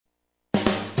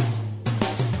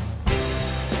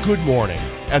Good morning,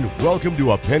 and welcome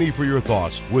to A Penny for Your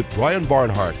Thoughts with Brian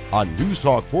Barnhart on News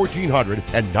Talk 1400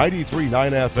 and 93.9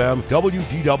 FM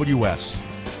WDWS.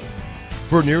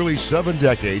 For nearly 7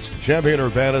 decades,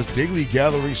 Champaign-Urbana's daily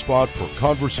gathering spot for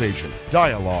conversation,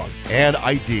 dialogue, and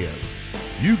ideas.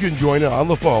 You can join in on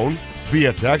the phone,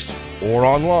 via text, or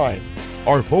online.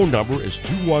 Our phone number is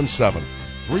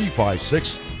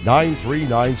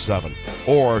 217-356-9397.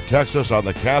 Or text us on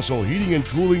the Castle Heating and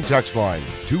Cooling text line,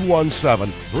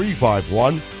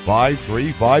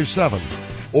 217-351-5357.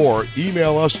 Or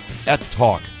email us at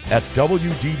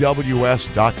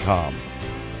talk@wdws.com.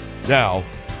 Now,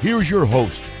 here's your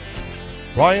host,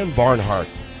 Brian Barnhart.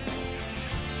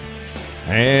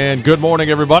 And good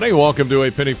morning, everybody. Welcome to A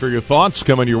Penny for Your Thoughts,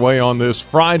 coming your way on this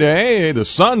Friday. The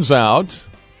sun's out.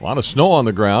 A lot of snow on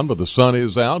the ground, but the sun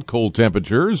is out. Cold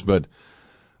temperatures, but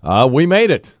we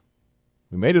made it.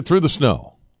 We made it through the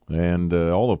snow, and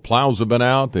all the plows have been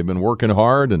out. They've been working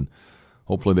hard, and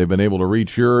hopefully they've been able to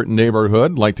reach your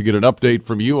neighborhood. I'd like to get an update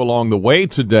from you along the way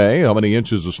today, how many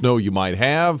inches of snow you might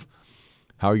have,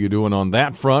 how are you doing on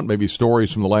that front, maybe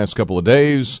stories from the last couple of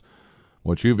days,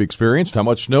 what you've experienced. How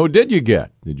much snow did you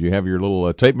get? Did you have your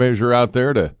little tape measure out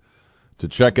there to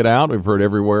check it out? We've heard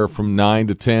everywhere from 9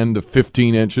 to 10 to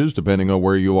 15 inches, depending on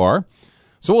where you are.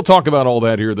 So we'll talk about all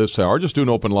that here this hour. Just do an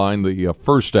open line the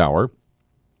first hour.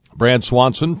 Brad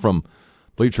Swanson from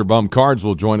Bleacher Bum Cards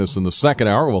will join us in the second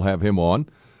hour. We'll have him on.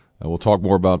 We'll talk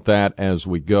more about that as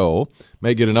we go.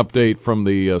 May get an update from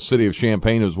the city of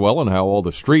Champaign as well and how all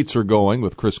the streets are going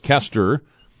with Chris Kester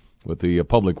with the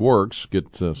Public Works.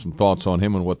 Get some thoughts on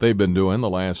him and what they've been doing the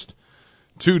last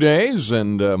 2 days,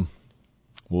 and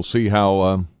we'll see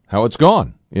how it's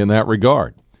gone in that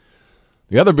regard.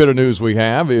 The other bit of news we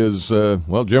have is,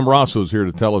 Jim Rosso's here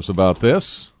to tell us about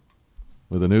this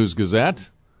with the News Gazette.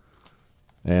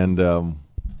 And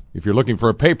if you're looking for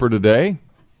a paper today,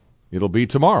 it'll be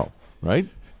tomorrow, right?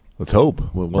 Let's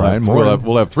hope.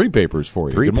 We'll have 3 papers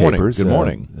for you. Good morning. Good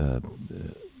morning.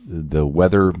 The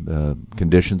weather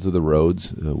conditions of the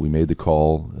roads, we made the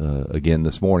call again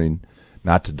this morning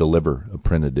not to deliver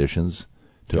print editions,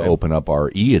 to open up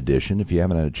our e-edition. If you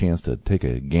haven't had a chance to take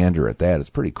a gander at that,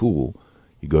 it's pretty cool.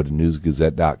 You go to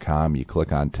newsgazette.com, you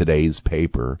click on today's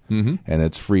paper, and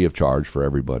it's free of charge for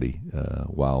everybody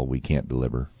while we can't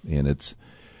deliver. And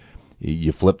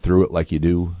you flip through it like you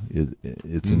do.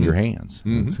 It's in your hands.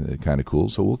 It's kind of cool.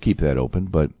 So we'll keep that open.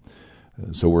 But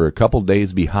so we're a couple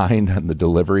days behind on the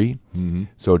delivery.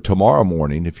 So tomorrow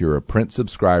morning, if you're a print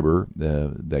subscriber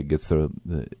that gets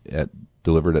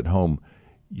delivered at home,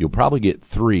 you'll probably get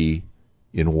 3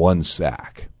 in one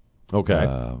sack. Okay.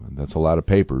 That's a lot of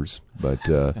papers, but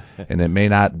and it may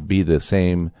not be the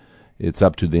same. It's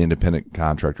up to the independent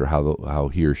contractor how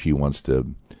he or she wants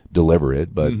to deliver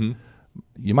it, but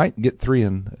you might get 3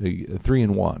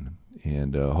 in one,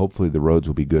 and hopefully the roads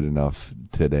will be good enough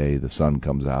today. The sun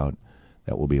comes out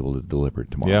that we'll be able to deliver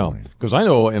it tomorrow morning. Because I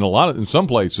know in some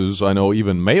places, I know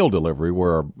even mail delivery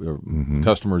where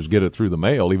customers get it through the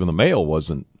mail. Even the mail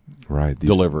wasn't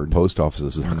delivered. Post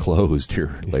offices are closed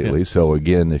here lately. So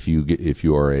again, if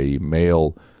you are a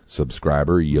mail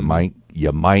subscriber, you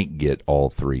might get all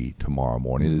 3 tomorrow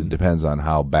morning. It depends on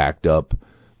how backed up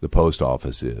the post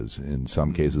office is. In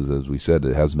some cases, as we said,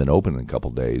 it hasn't been open in a couple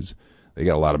of days. They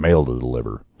got a lot of mail to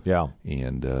deliver. Yeah,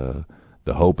 and the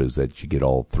hope is that you get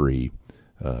all 3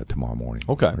 tomorrow morning.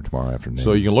 Okay, or tomorrow afternoon.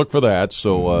 So you can look for that.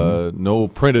 So no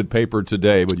printed paper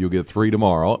today, but you'll get 3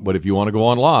 tomorrow. But if you want to go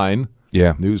online.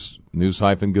 Yeah,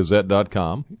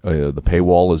 news-gazette.com. The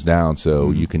paywall is down, so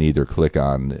you can either click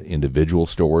on individual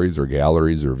stories or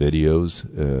galleries or videos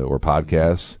or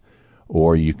podcasts,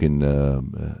 or you can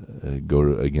go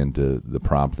to the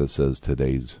prompt that says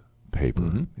today's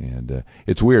paper. And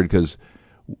it's weird because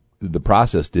the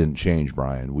process didn't change,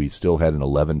 Brian. We still had an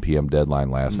 11 p.m.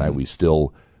 deadline last night. We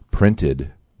still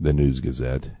printed the News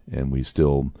Gazette, and we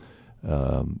still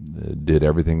did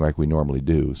everything like we normally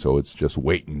do, so it's just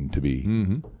waiting to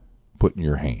be put in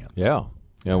your hands. Yeah.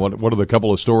 What are the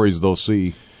couple of stories they'll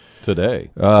see today?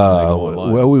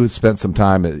 Well, we spent some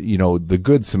time. The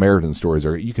Good Samaritan stories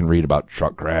you can read about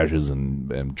truck crashes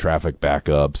and traffic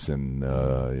backups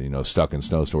and stuck in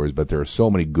snow stories, but there are so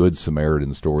many Good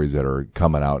Samaritan stories that are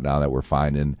coming out now that we're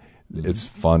finding. It's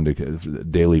fun to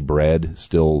Daily Bread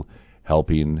still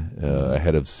helping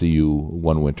ahead of CU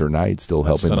One Winter Night, still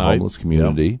helping the homeless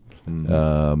community.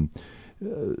 A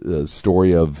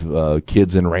story of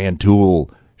kids in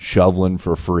Rantoul shoveling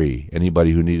for free.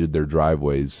 Anybody who needed their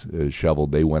driveways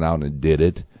shoveled, they went out and did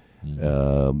it.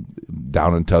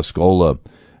 Down in Tuscola,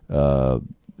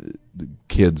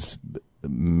 kids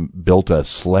built a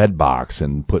sled box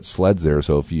and put sleds there.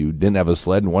 So if you didn't have a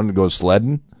sled and wanted to go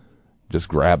sledding, just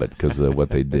grab it because of what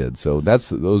they did. So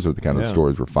those are the kind of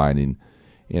stories we're finding.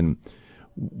 And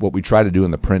what we try to do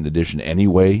in the print edition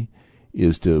anyway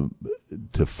is to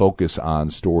focus on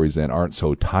stories that aren't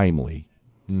so timely,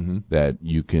 that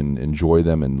you can enjoy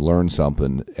them and learn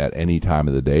something at any time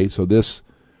of the day. So this,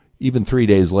 even 3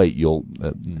 days late, you'll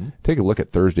take a look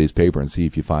at Thursday's paper and see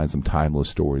if you find some timeless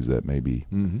stories that maybe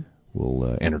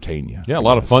will entertain you. Yeah, a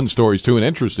lot of fun stories, too, and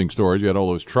interesting stories. You had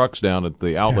all those trucks down at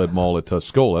the outlet mall at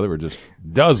Tuscola. There were just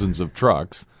dozens of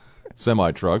trucks,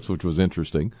 semi-trucks, which was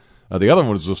interesting. The other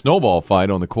one was a snowball fight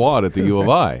on the quad at the U of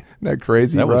I. Isn't that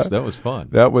crazy? That was fun.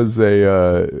 That was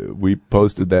we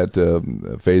posted that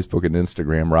Facebook and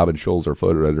Instagram. Robin Scholes, our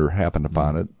photo editor, happened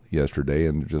upon it yesterday,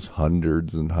 and just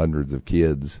hundreds and hundreds of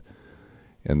kids.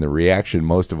 And the reaction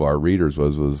most of our readers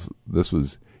was this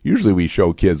was usually we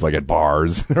show kids like at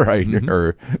bars, right,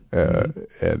 or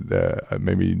and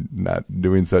maybe not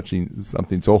doing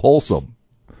something so wholesome.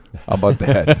 How about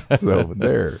that? So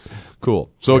there. Cool.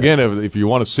 So again, if you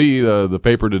want to see the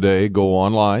paper today, go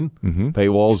online.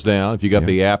 Paywall's down. If you got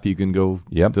the app, you can go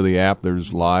to the app.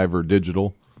 There's live or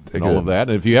digital and all of that.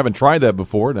 And if you haven't tried that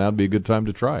before, now'd be a good time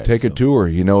to try it. Take a tour.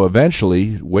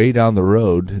 Eventually, way down the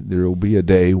road, there will be a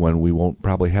day when we won't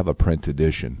probably have a print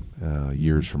edition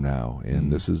years from now.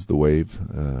 And this is the wave.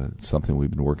 It's something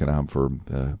we've been working on for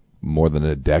more than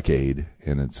a decade,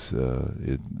 and it's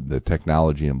the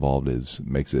technology involved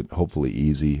makes it hopefully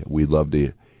easy. We'd love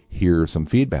to hear some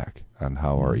feedback on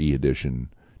how our e-edition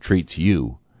treats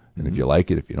you, and if you like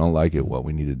it, if you don't like it, what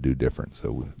we need to do different.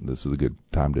 So this is a good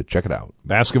time to check it out.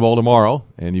 Basketball tomorrow,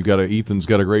 and Ethan's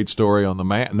got a great story on the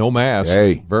no masks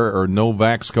or no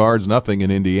vax cards, nothing in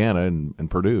Indiana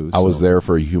and Purdue. I was there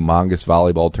for a humongous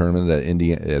volleyball tournament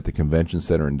at the convention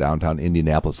center in downtown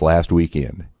Indianapolis last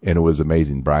weekend, and it was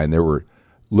amazing, Brian. There were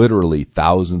literally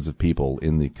thousands of people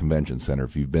in the convention center.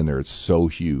 If you've been there, it's so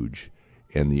huge.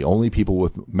 And the only people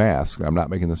with masks, I'm not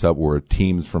making this up, were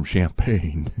teams from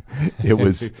Champaign. It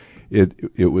was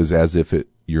it was as if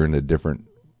you're in a different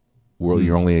world.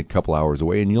 You're only a couple hours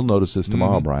away, and you'll notice this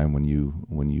tomorrow, Brian, when you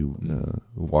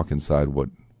walk inside what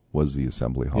was the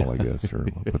Assembly Hall, I guess, or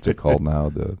what's it called now?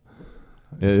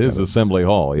 It is Assembly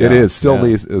Hall. Yeah. It is still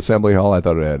the Assembly Hall. I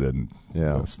thought it had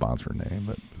a sponsor name,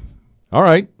 but. All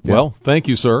right. Yeah. Well, thank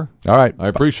you, sir. All right. I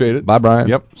appreciate it. Bye, Brian.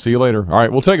 Yep. See you later. All right.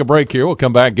 We'll take a break here. We'll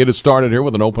come back, get it started here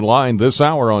with an open line this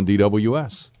hour on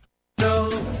DWS.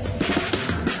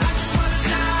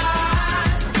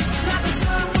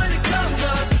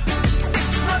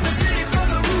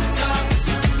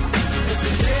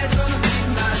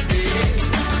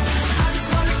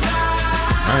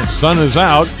 All right. Sun is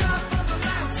out.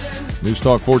 News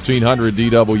Talk 1400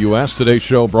 DWS. Today's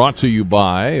show brought to you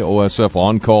by OSF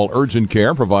On-Call Urgent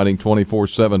Care, providing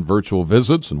 24/7 virtual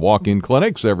visits and walk-in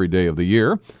clinics every day of the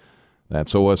year.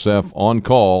 That's OSF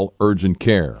On-Call Urgent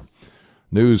Care.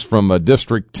 News from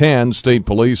District 10, State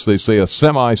Police. They say a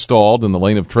semi stalled in the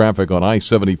lane of traffic on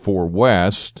I-74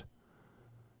 West,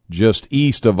 just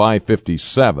east of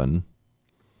I-57.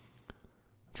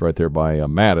 It's right there by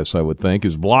Mattis, I would think,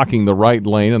 is blocking the right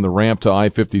lane and the ramp to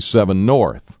I-57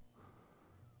 North.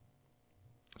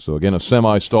 So, again, a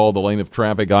semi-stalled the lane of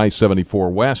traffic,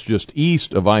 I-74 West, just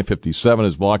east of I-57,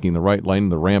 is blocking the right lane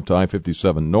and the ramp to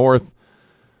I-57 North.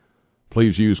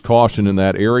 Please use caution in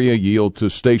that area. Yield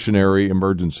to stationary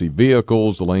emergency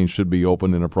vehicles. The lane should be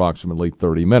open in approximately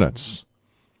 30 minutes.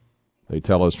 They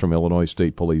tell us from Illinois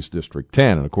State Police District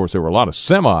 10. And, of course, there were a lot of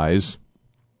semis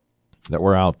that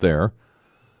were out there,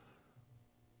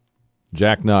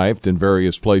 jackknifed in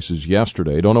various places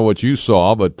yesterday. Don't know what you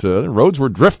saw, but roads were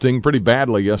drifting pretty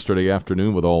badly yesterday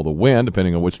afternoon with all the wind,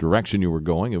 depending on which direction you were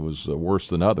going. It was worse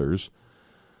than others.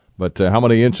 But how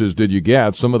many inches did you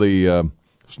get? Some of the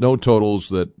snow totals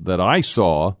that I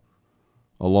saw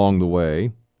along the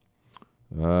way.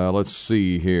 Let's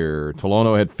see here.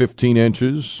 Tolono had 15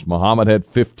 inches. Mahomet had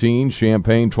 15.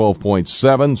 Champaign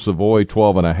 12.7. Savoy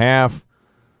 12.5.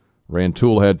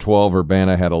 Rantoul had 12.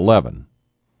 Urbana had 11.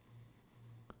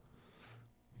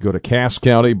 Go to Cass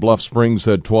County. Bluff Springs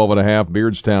had 12.5.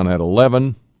 Beardstown had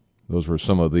 11. Those were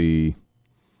some of the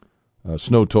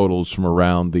snow totals from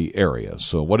around the area.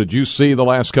 So what did you see the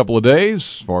last couple of days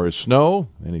as far as snow?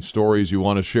 Any stories you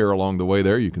want to share along the way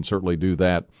there? You can certainly do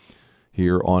that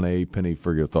here on A Penny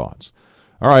for Your Thoughts.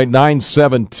 All right,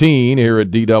 9:17 here at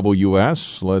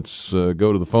DWS. Let's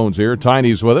go to the phones here.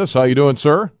 Tiny's with us. How you doing,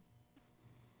 sir?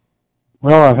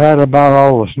 Well, I've had about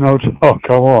all the snow talk.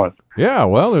 Come on. Yeah,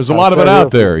 well, there's a lot of it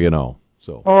out there, you know.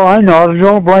 So. Oh, I know.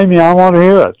 Don't blame me. I want to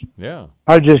hear it. Yeah.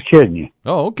 I'm just kidding you.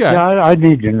 Oh, okay. Yeah, I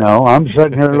need to know. I'm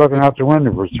sitting here looking out the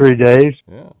window for 3 days.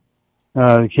 Yeah.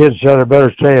 The kids said I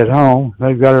better stay at home.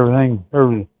 They've got everything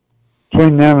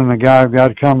between them and the guy I've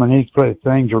got coming,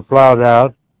 things are plowed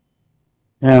out,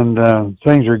 and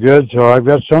things are good. So I've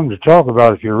got something to talk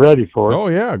about if you're ready for it. Oh,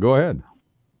 yeah, go ahead.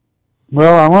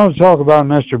 Well, I want to talk about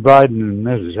Mr. Biden and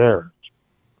Mrs. Harris.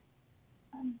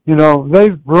 You know,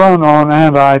 they've run on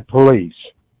anti-police.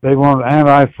 They want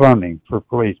anti-funding for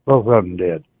police. Both of them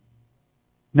did.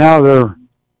 Now they're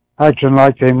acting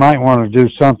like they might want to do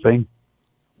something.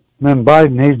 And then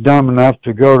Biden, he's dumb enough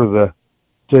to go to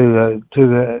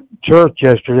the church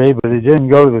yesterday, but he didn't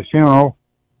go to the funeral.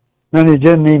 Then he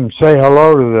didn't even say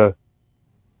hello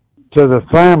to the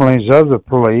families of the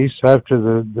police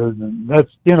after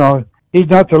that's, you know, he's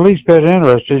not the least bit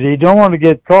interested. He don't want to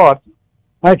get caught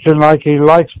acting like he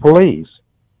likes police.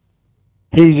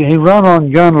 He run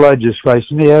on gun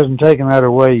legislation. He hasn't taken that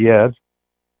away yet.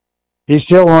 He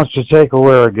still wants to take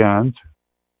away our guns.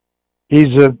 He's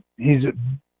a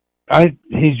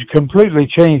completely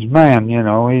changed man, you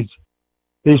know.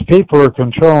 These people are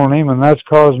controlling him, and that's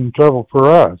causing trouble for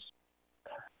us.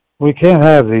 We can't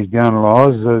have these gun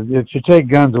laws. If you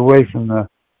take guns away from the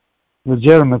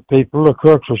legitimate people, the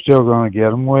crooks are still going to get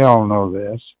them. We all know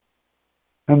this.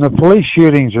 And the police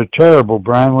shootings are terrible,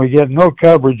 Brian. We get no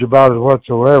coverage about it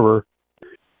whatsoever.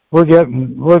 We're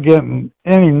getting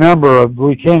any number of,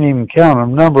 we can't even count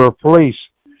them, number of police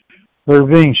that are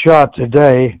being shot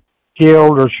today,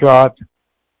 killed or shot.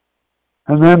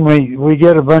 And then we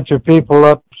get a bunch of people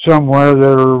up somewhere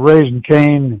that are raising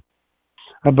Cain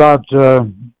about,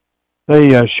 they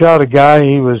shot a guy.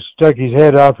 He was stuck his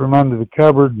head out from under the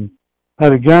cupboard and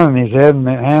had a gun in his head,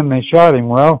 and they shot him.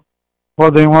 Well,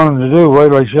 what they want him to do, wait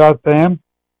till they shot them?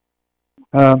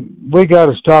 We got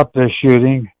to stop this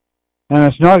shooting, and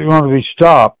it's not going to be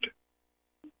stopped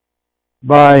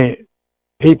by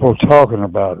people talking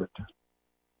about it.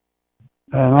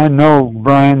 And I know,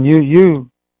 Brian,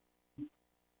 you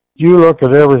look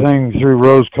at everything through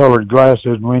rose-colored glasses,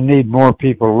 and we need more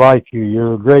people like you.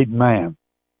 You're a great man.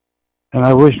 And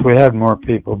I wish we had more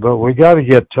people, but we got to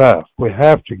get tough. We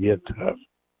have to get tough.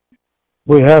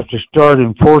 We have to start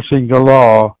enforcing the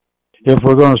law if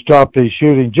we're going to stop these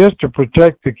shootings, just to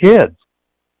protect the kids.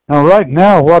 Now, right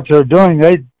now, what they're doing,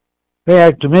 they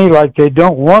act to me like they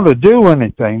don't want to do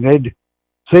anything. They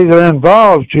see they're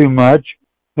involved too much.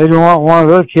 They don't want one of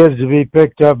their kids to be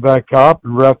picked up by a cop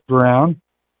and roughed around.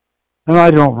 And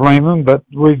I don't blame them, but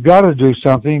we've got to do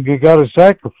something. We've got to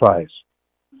sacrifice.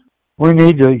 We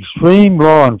need extreme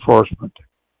law enforcement.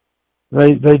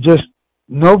 They just,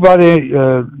 nobody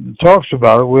talks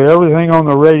about it. Everything on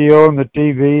the radio and the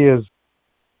TV is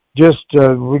just,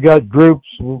 we got groups.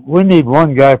 We need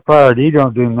one guy fired. He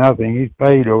don't do nothing. He's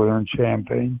paid over there in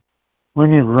Champaign. We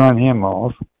need to run him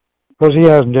off because he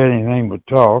hasn't done anything but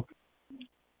talk.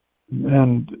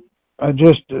 And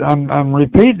I'm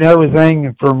repeating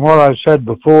everything from what I said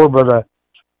before, but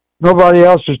nobody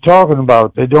else is talking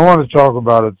about it. They don't want to talk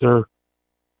about it.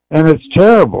 And it's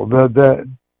terrible.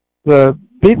 The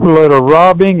people that are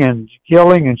robbing and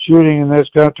killing and shooting in this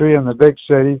country in the big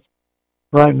cities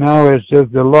right now, it's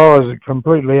just the law is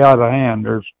completely out of hand.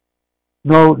 There's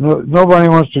nobody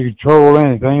wants to control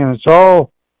anything, and it's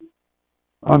all,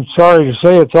 I'm sorry to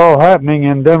say, it's all happening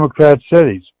in Democrat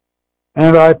cities,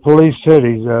 anti-police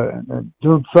cities.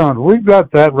 We've got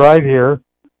that right here.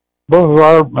 Both of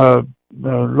our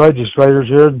legislators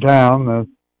here in town,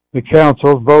 the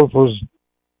councils, both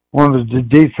wanted to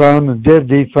defund and did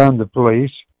defund the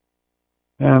police.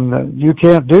 And you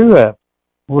can't do that.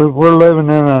 We're living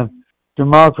in a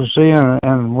democracy,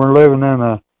 and we're living in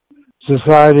a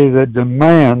society that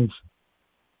demands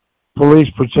police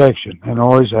protection and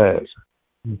always has.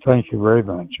 And thank you very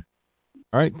much.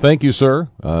 All right. Thank you, sir.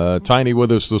 Tiny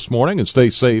with us this morning, and stay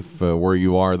safe where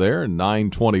you are there.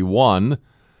 921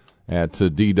 at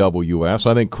DWS.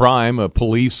 I think crime,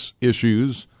 police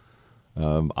issues,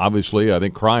 obviously, I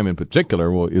think crime in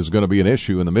particular is going to be an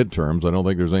issue in the midterms. I don't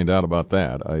think there's any doubt about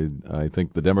that. I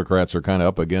think the Democrats are kind of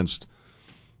up against,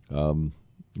 a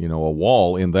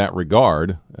wall in that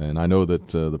regard. And I know that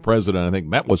the president, I think,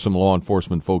 met with some law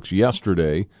enforcement folks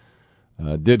yesterday,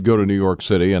 did go to New York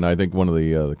City, and I think one of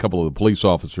the couple of the police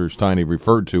officers Tiny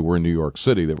referred to were in New York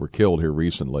City that were killed here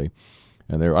recently.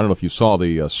 And I don't know if you saw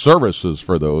the services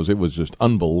for those. It was just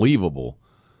unbelievable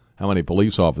how many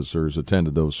police officers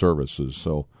attended those services.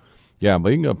 So, yeah,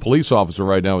 being a police officer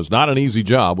right now is not an easy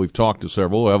job. We've talked to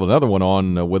several. We'll have another one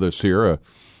on with us here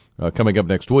coming up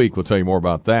next week. We'll tell you more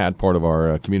about that, part of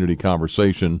our community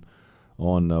conversation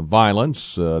on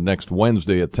violence next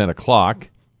Wednesday at 10 o'clock.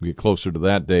 We get closer to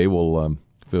that day, we'll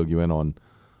fill you in on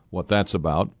what that's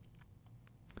about.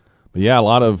 But, yeah,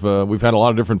 we've had a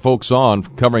lot of different folks on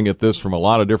covering this from a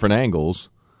lot of different angles.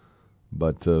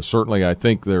 But certainly I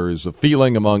think there is a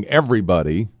feeling among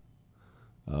everybody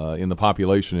in the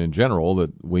population in general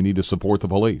that we need to support the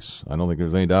police. I don't think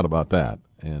there's any doubt about that.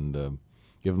 And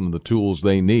give them the tools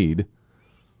they need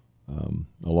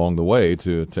along the way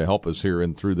to help us here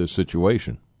and through this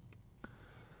situation.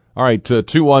 All right,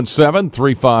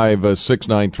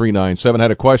 217-356-9397.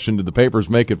 Had a question, did the papers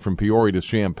make it from Peoria to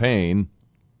Champaign?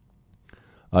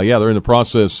 Yeah, they're in the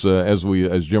process, as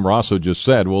Jim Rosso just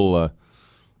said. We'll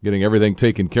getting everything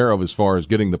taken care of as far as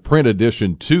getting the print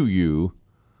edition to you.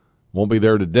 Won't be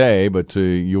there today, but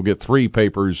you'll get 3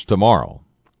 papers tomorrow.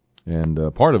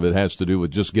 And part of it has to do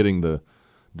with just getting the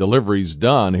deliveries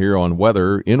done here on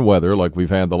weather like we've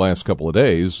had the last couple of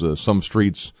days. Some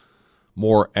streets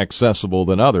more accessible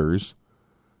than others.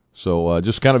 So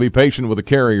just kind of be patient with the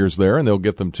carriers there, and they'll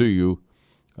get them to you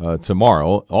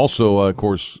tomorrow. Also, of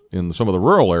course, in some of the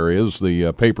rural areas,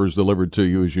 the papers delivered to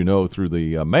you, as you know, through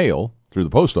the mail, through the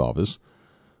post office.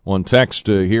 One text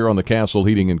here on the Castle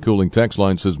Heating and Cooling text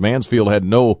line says Mansfield had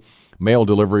no mail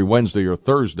delivery Wednesday or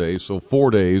Thursday, so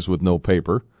 4 days with no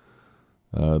paper,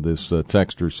 this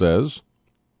texter says.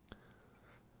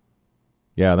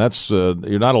 Yeah, that's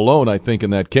you're not alone, I think,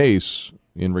 in that case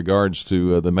in regards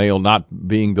to the mail not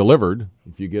being delivered.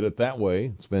 If you get it that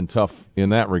way, it's been tough in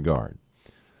that regard.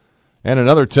 And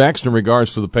another text in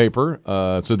regards to the paper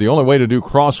said the only way to do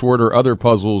crossword or other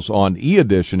puzzles on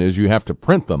e-edition is you have to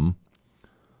print them.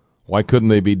 Why couldn't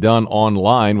they be done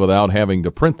online without having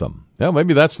to print them? Well,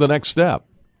 maybe that's the next step.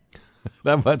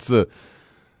 That's like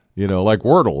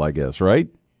Wordle, I guess, right?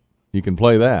 You can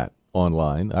play that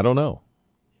online. I don't know.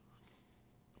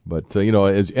 But,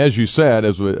 as you said,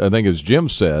 I think as Jim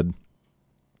said,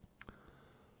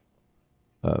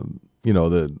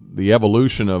 the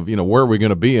evolution of, where are we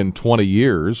going to be in 20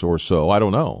 years or so? I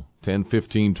don't know, 10,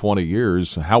 15, 20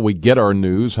 years, how we get our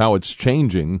news, how it's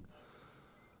changing.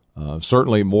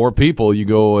 Certainly more people, you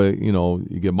go,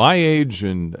 you get my age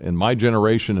and my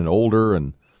generation and older,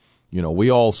 and,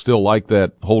 we all still like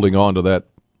that, holding on to that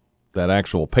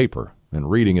actual paper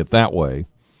and reading it that way.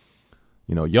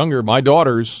 Younger, my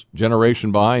daughter's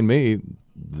generation behind me,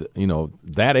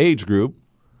 that age group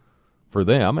for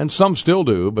them, and some still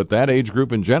do, but that age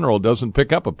group in general doesn't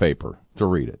pick up a paper to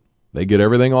read it. They get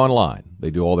everything online.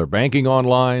 They do all their banking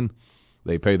online.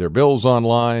 They pay their bills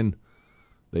online.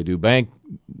 They do bank.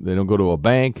 They don't go to a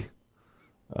bank.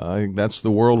 I think that's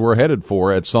the world we're headed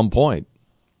for at some point,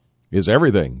 is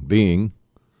everything being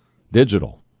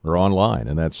digital or online,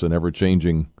 and that's an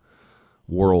ever-changing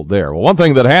world there. Well, one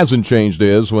thing that hasn't changed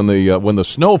is when the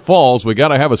snow falls, we got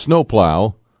to have a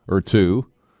snowplow or two.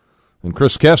 And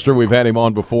Chris Kester, we've had him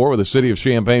on before with the City of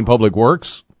Champaign Public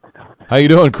Works. How you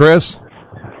doing, Chris?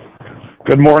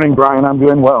 Good morning, Brian. I'm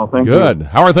doing well. Thank you. Good.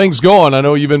 How are things going? I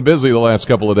know you've been busy the last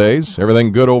couple of days.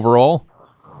 Everything good overall?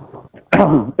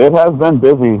 It has been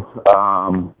busy.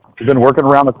 We've been working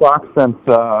around the clock since,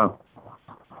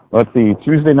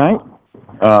 Tuesday night.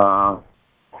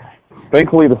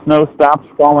 Thankfully, the snow stopped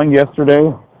falling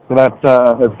yesterday, so that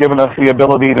has given us the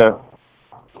ability to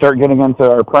start getting into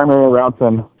our primary routes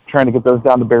and trying to get those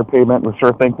down to bare pavement. We're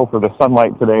sure thankful for the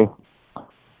sunlight today,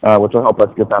 which will help us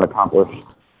get that accomplished.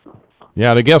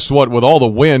 Yeah, and I guess what, with all the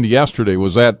wind yesterday,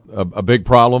 was that a big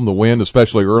problem, the wind,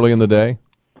 especially early in the day?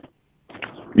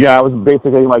 Yeah, it was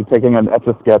basically like taking an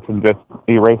Etch-a-Sketch and just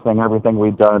erasing everything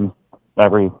we'd done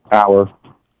every hour,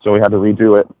 so we had to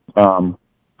redo it.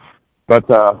 But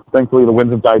thankfully the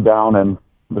winds have died down and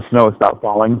the snow has stopped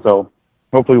falling, so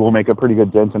hopefully we'll make a pretty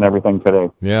good dent in everything today.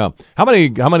 Yeah. How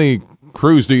many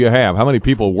crews do you have? How many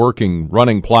people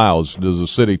running plows does the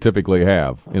city typically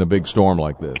have in a big storm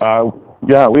like this?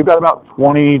 Yeah, we've got about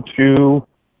 22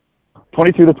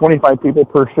 to 25 people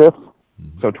per shift,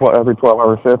 so every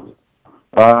 12-hour shift.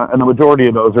 And the majority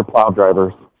of those are plow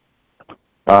drivers.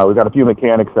 We've got a few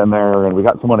mechanics in there, and we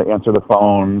got someone to answer the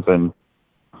phones, and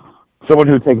someone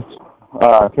who takes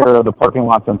care of the parking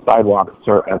lots and sidewalks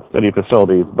at city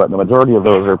facilities, but the majority of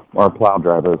those are plow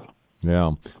drivers.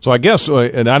 Yeah. So I guess,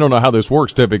 and I don't know how this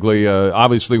works typically,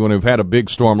 obviously when we've had a big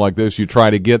storm like this, you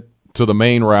try to get to the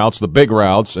main routes, the big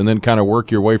routes, and then kind of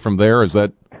work your way from there. Is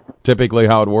that typically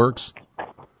how it works?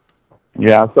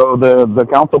 Yeah, so the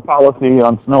council policy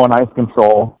on snow and ice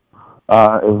control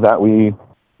is that we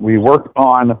work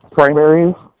on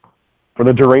primaries for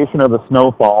the duration of the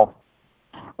snowfall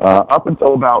up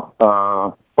until about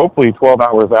hopefully 12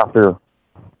 hours after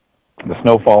the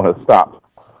snowfall has stopped.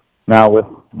 Now, with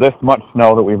this much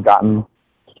snow that we've gotten,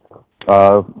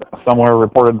 somewhere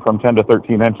reported from 10 to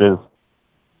 13 inches,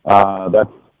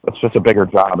 that's just a bigger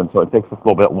job, and so it takes us a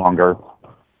little bit longer.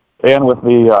 And with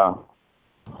the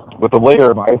with the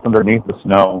layer of ice underneath the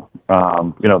snow,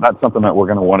 that's something that we're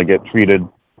going to want to get treated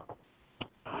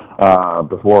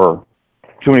before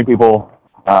too many people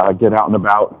get out and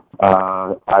about.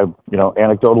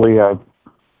 Anecdotally, I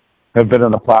have been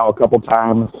in a plow a couple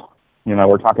times.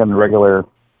 We're talking regular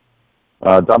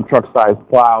dump truck sized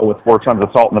plow with 4 tons of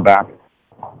salt in the back,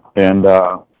 and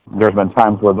there's been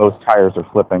times where those tires are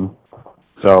slipping.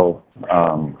 So,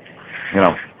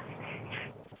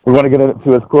 we want to get it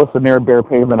to as close to near bare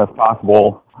pavement as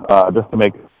possible, just to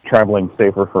make traveling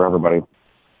safer for everybody.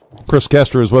 Chris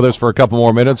Kester is with us for a couple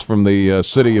more minutes from the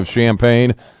city of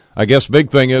Champaign. I guess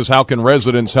big thing is, how can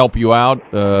residents help you out?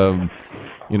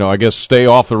 I guess stay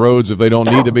off the roads if they don't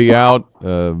need to be out.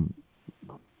 Don't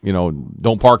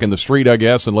park in the street, I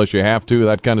guess, unless you have to,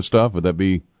 that kind of stuff. Would that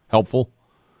be helpful?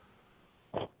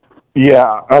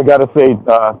 Yeah, I got to say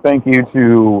thank you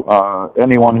to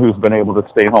anyone who's been able to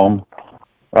stay home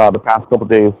the past couple of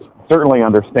days. Certainly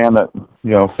understand that,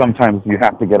 sometimes you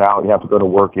have to get out, you have to go to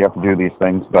work, you have to do these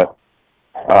things, but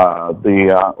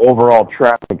the overall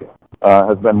traffic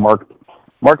has been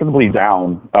markedly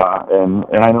down, and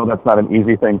I know that's not an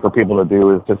easy thing for people to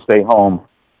do, is to stay home.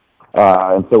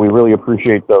 And so we really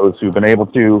appreciate those who've been able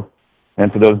to,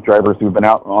 and to those drivers who've been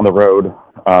out on the road,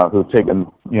 who've taken,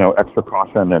 extra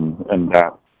caution and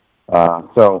that.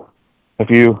 So if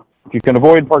you can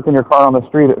avoid parking your car on the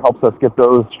street, it helps us get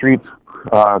those streets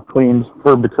cleaned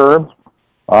curb to curb.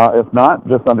 If not,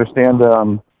 just understand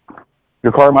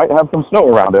your car might have some snow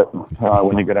around it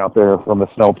when you get out there from the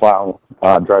snow plow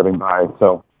driving by.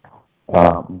 So,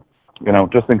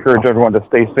 just encourage everyone to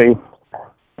stay safe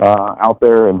out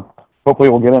there, and hopefully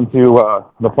we'll get into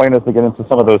the plan is to get into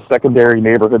some of those secondary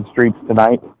neighborhood streets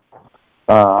tonight.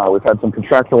 We've had some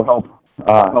contractual help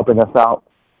helping us out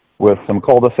with some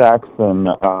cul-de-sacs and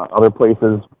other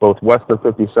places, both west of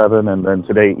 57 and then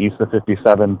today east of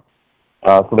 57.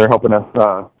 So they're helping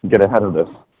us get ahead of this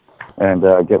and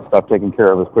get stuff taken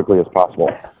care of as quickly as possible.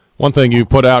 One thing you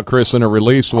put out, Chris, in a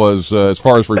release was as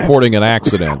far as reporting an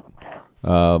accident,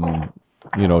 trying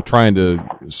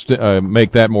to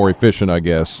make that more efficient, I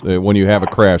guess, when you have a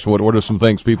crash. What are some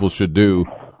things people should do,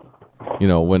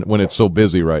 when it's so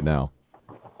busy right now?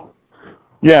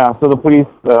 Yeah, so the police,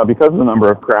 because of the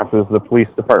number of crashes, the police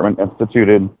department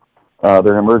instituted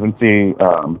their emergency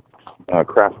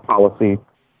crash policy.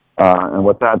 And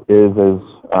what that is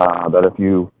that if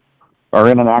you are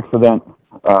in an accident,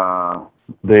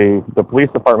 the police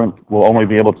department will only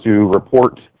be able to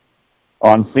report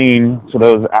on scene to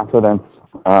those accidents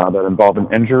that involve an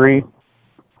injury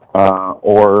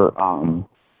or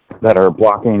that are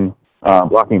blocking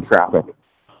traffic.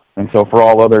 And so for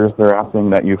all others, they're asking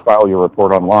that you file your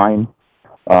report online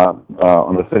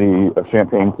on the City of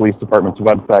Champaign Police Department's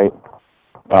website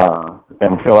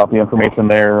and fill out the information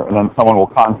there, and then someone will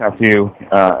contact you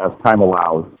as time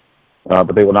allows,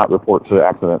 but they will not report to the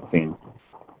accident scene.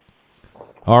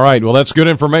 All right. Well, that's good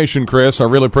information, Chris. I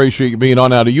really appreciate you being on.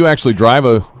 Now, do you actually drive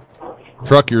a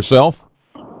truck yourself?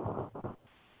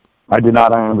 I do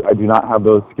not. I do not have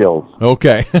those skills.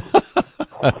 Okay.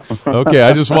 Okay,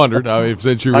 I just wondered.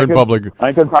 Since you're in public,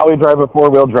 I could probably drive a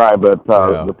 4-wheel drive, but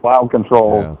the plow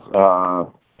controls. Yeah.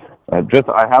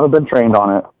 I haven't been trained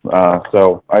on it,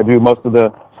 so I do most of the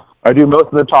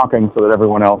talking so that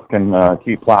everyone else can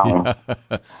keep plowing.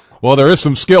 Well, there is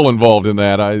some skill involved in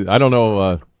that. I don't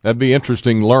know. That'd be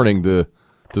interesting learning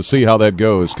to see how that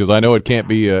goes, because I know it can't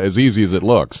be as easy as it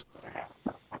looks.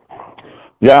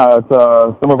 Yeah,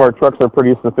 some of our trucks are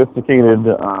pretty sophisticated.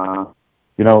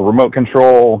 Remote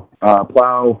control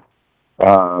plow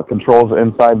controls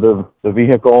inside the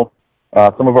vehicle.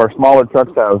 Some of our smaller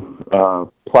trucks have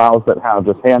plows that have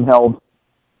just handheld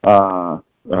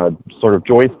sort of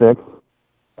joysticks.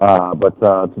 But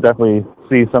to definitely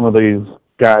see some of these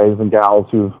guys and gals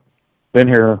who've been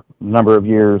here a number of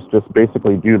years just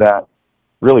basically do that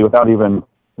really without even,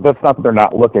 that's not that they're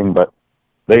not looking, but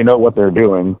they know what they're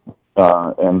doing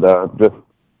and just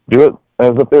do it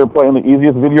as if they're playing the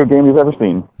easiest video game you've ever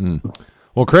seen.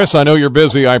 Well, Chris, I know you're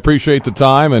busy. I appreciate the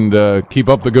time, and keep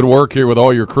up the good work here with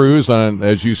all your crews. And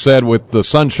as you said, with the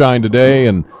sunshine today,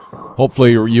 and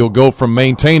hopefully you'll go from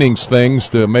maintaining things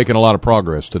to making a lot of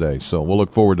progress today. So we'll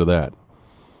look forward to that.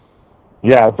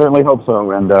 Yeah, I certainly hope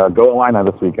so. And go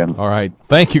Illini this weekend. All right.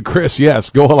 Thank you, Chris. Yes,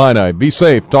 go Illini. Be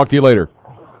safe. Talk to you later.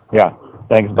 Yeah.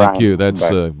 Thanks, Brian. Thank you. That's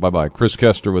bye-bye. Chris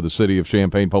Kester with the City of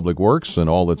Champaign Public Works and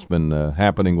all that's been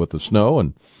happening with the snow,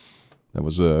 and that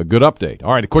was a good update.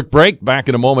 All right, a quick break. Back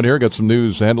in a moment here. Got some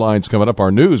news headlines coming up.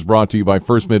 Our news brought to you by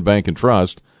First Mid Bank and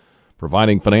Trust,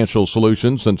 providing financial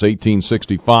solutions since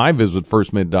 1865. Visit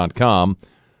firstmid.com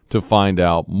to find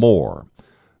out more.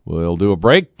 We'll do a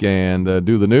break and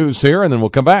do the news here, and then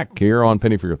we'll come back here on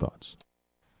Penny for Your Thoughts.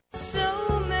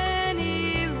 So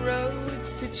many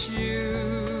roads to choose.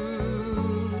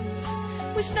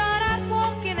 We start out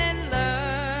walking and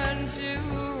learn to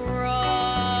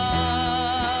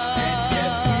run. And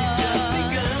yet we've just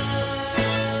begun.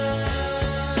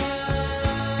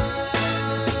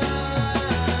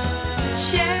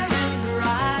 Sharing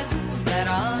horizons that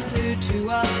are new to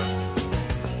us.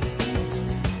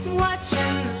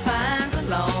 Watching the signs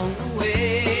along the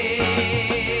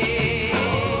way.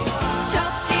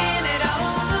 Talking it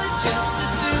over, just the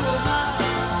two of us.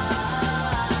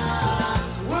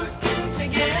 Working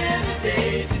together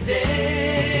day to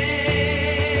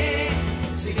day.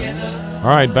 Together.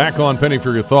 All right, back on Penny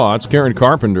for Your Thoughts. Karen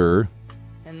Carpenter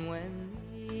And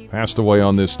when passed away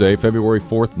on this day, February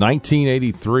 4th,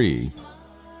 1983,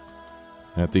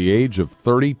 at the age of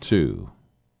 32.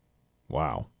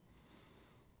 Wow.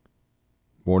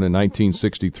 Born in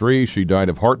 1963, she died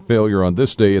of heart failure on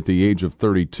this day at the age of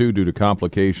 32 due to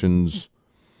complications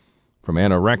from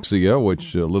anorexia,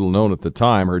 which, little known at the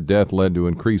time, her death led to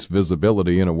increased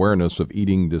visibility and awareness of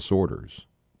eating disorders.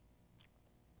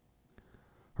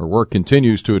 Her work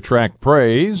continues to attract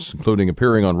praise, including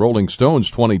appearing on Rolling Stone's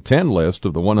 2010 list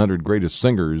of the 100 greatest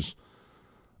singers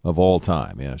of all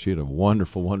time. Yeah, she had a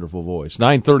wonderful, wonderful voice.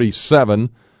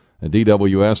 937 at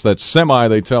DWS. That's semi,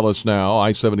 they tell us now.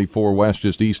 I-74 West,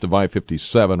 just east of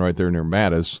I-57, right there near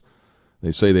Mattis.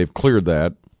 They say they've cleared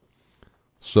that,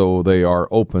 so they are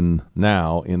open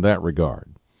now in that regard.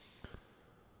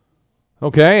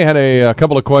 Okay, had a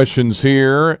couple of questions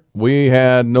here. We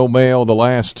had no mail the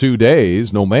last 2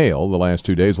 days. No mail the last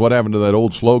 2 days. What happened to that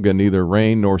old slogan, neither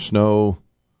rain nor snow, ...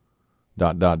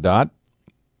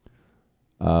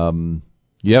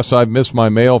 Yes, I've missed my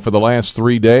mail for the last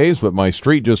 3 days, but my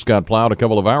street just got plowed a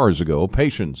couple of hours ago.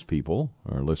 Patience, people,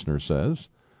 our listener says.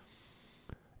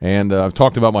 And I've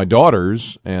talked about my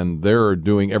daughters, and they're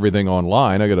doing everything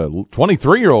online. I got a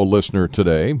 23-year-old listener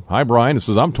today. Hi, Brian. It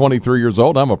says, I'm 23 years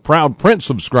old. I'm a proud print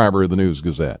subscriber of the News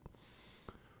Gazette.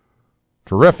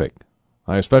 Terrific.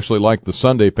 I especially like the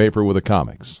Sunday paper with the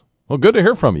comics. Well, good to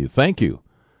hear from you. Thank you.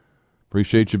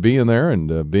 Appreciate you being there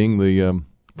and being the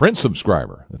print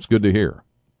subscriber. That's good to hear.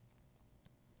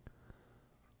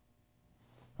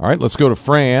 All right, let's go to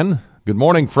Fran. Good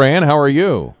morning, Fran. How are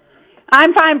you?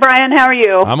 I'm fine, Brian. How are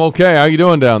you? I'm okay. How you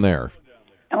doing down there?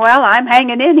 Well, I'm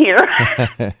hanging in here.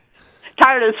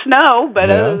 Tired of snow, but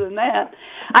other than that.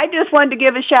 I just wanted to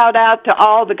give a shout-out to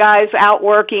all the guys out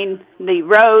working the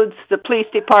roads, the police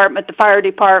department, the fire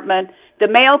department, the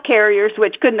mail carriers,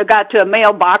 which couldn't have got to a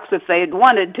mailbox if they had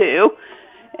wanted to,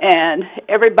 and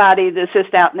everybody that's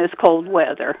just out in this cold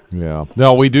weather. Yeah.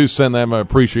 No, we do send them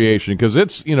appreciation because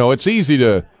it's, it's easy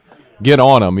to get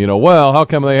on them, well, how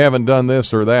come they haven't done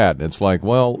this or that? It's like,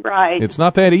 well, right. It's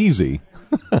not that easy.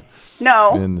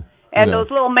 No. And those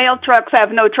little mail trucks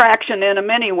have no traction in them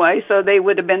anyway, so they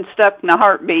would have been stuck in a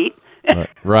heartbeat.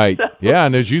 Right. So. Yeah,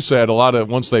 and as you said,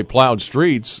 once they plowed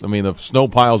streets, the snow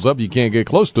piles up, you can't get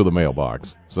close to the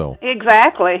mailbox. So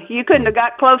exactly. You couldn't have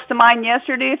got close to mine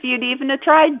yesterday if you'd even have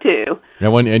tried to.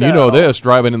 And you know this,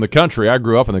 driving in the country, I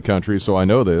grew up in the country, so I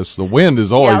know this. The wind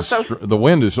is always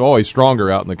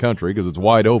stronger out in the country because it's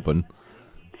wide open.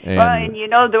 And, and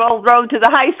the old road to the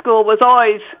high school was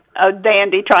always a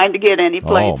dandy trying to get any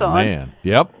place on. Oh, man.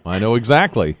 Yep, I know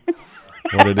exactly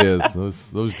what it is.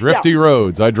 Those drifty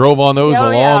roads. I drove on those a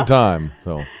long time.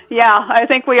 So. Yeah, I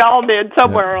think we all did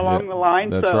somewhere along the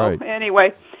line. That's right.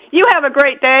 Anyway, you have a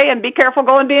great day and be careful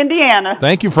going to Indiana.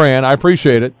 Thank you, Fran. I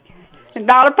appreciate it.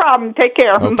 Not a problem. Take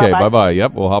care. Okay, bye-bye.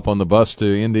 Yep, we'll hop on the bus to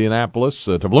Indianapolis,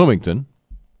 to Bloomington.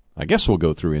 I guess we'll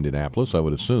go through Indianapolis, I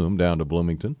would assume, down to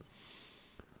Bloomington.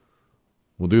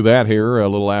 We'll do that here a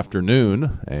little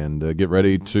afternoon and get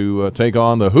ready to take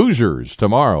on the Hoosiers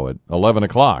tomorrow at 11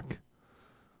 o'clock.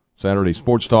 Saturday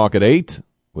Sports Talk at 8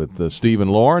 with Steve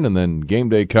and Lauren, and then game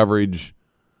day coverage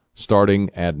starting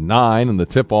at 9 and the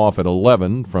tip-off at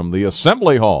 11 from the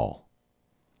Assembly Hall.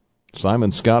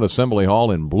 Simon Scott Assembly Hall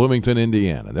in Bloomington,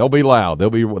 Indiana. They'll be loud. They'll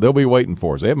be waiting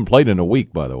for us. They haven't played in a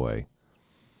week, by the way.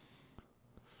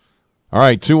 All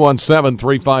right,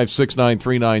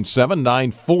 217-356-9397,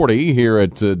 940 here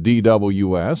at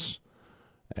DWS.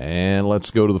 And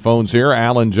let's go to the phones here.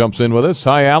 Alan jumps in with us.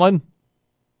 Hi, Alan.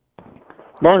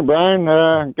 Morning, Brian.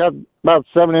 Got about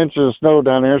 7 inches of snow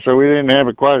down there, so we didn't have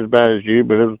it quite as bad as you,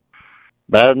 but it was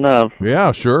bad enough.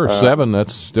 Yeah, sure. 7,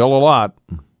 that's still a lot.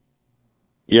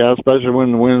 Yeah, especially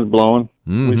when the wind's blowing.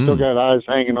 Mm-hmm. We still got ice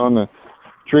hanging on the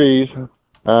trees.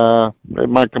 It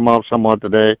might come off somewhat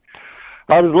today.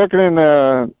 I was looking in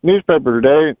the newspaper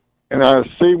today, and I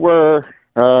see where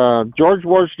George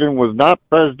Washington was not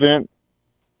president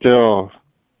till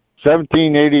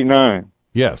 1789.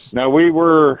 Yes. Now, we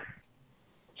were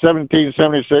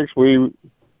 1776. We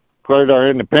declared our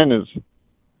independence.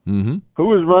 Mm-hmm. Who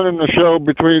was running the show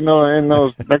between in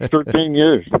those next 13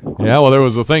 years? Yeah, well, there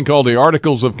was a thing called the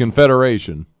Articles of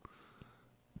Confederation.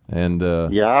 And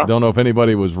yeah. don't know if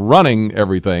anybody was running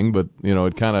everything, but,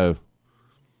 it kind of,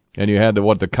 and you had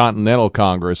the Continental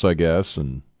Congress, I guess,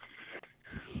 and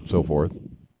so forth.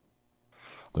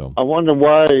 So I wonder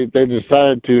why they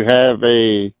decided to have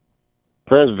a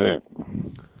president.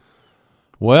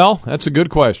 Well, that's a good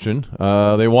question.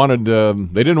 They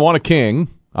didn't want a king,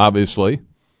 obviously.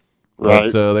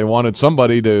 Right. But they wanted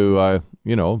somebody to,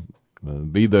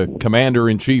 be the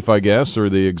commander-in-chief, I guess, or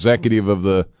the executive of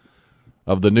the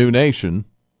new nation.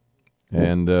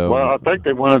 And well, I think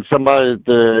they wanted somebody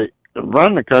to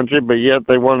run the country, but yet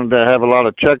they wanted to have a lot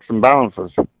of checks and balances.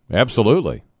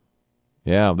 Absolutely.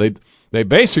 Yeah, they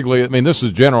basically, this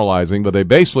is generalizing, but they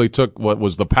basically took what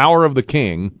was the power of the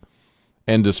king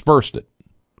and dispersed it.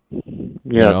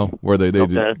 Yeah. Where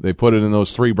they put it in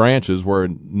those three branches where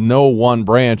no one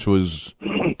branch was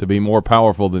to be more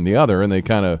powerful than the other, and they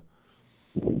kind of,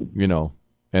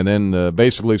 and then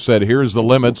basically said, here's the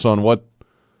limits on what,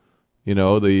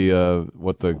 what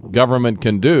the government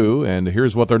can do, and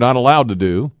here's what they're not allowed to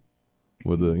do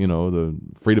with the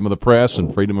freedom of the press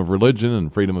and freedom of religion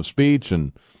and freedom of speech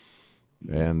and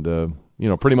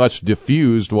pretty much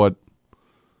diffused what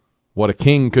a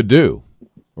king could do.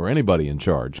 Or anybody in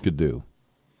charge could do.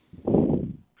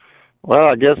 Well,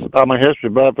 I guess I'm a history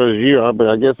buff as you are, but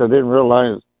I guess I didn't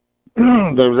realize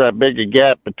there was that big a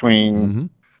gap between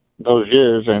those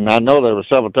years, and I know there were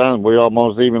several times we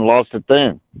almost even lost it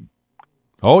then.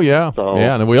 Oh, yeah. So,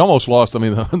 yeah, and we almost lost.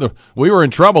 We were in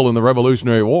trouble in the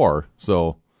Revolutionary War,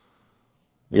 so.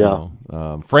 Yeah.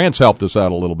 France helped us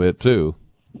out a little bit, too.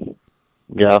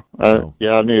 Yeah, I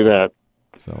knew that.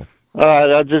 So. All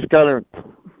right, I just got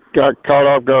caught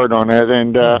off guard on that.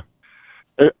 And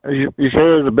you say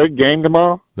there's a big game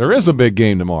tomorrow? There is a big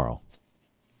game tomorrow.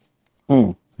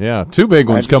 Yeah, 2 big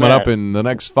ones coming up in the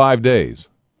next 5 days.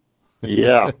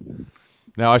 Yeah.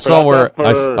 Now I saw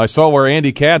where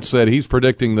Andy Katz said he's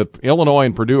predicting that Illinois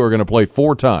and Purdue are going to play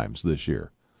 4 times this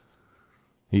year.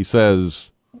 He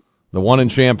says the one in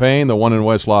Champaign, the one in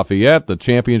West Lafayette, the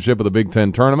championship of the Big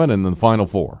Ten tournament, and then the Final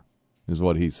Four is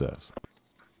what he says.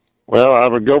 Well, I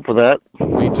would go for that.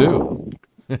 Me too.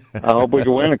 I hope we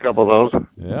can win a couple of those.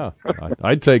 Yeah,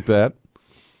 I'd take that.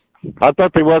 I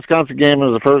thought the Wisconsin game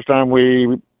was the first time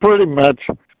we pretty much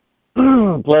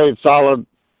played solid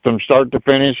from start to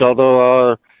finish, although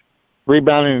our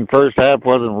rebounding in the first half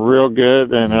wasn't real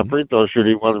good, and our free throw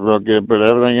shooting wasn't real good, but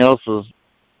everything else was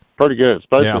pretty good,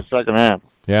 especially the second half.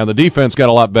 Yeah, the defense got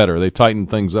a lot better. They tightened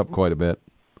things up quite a bit.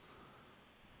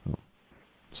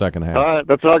 Second half. All right,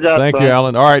 that's all I got. Thank you,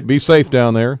 Alan. All right, be safe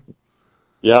down there.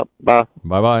 Yep, bye.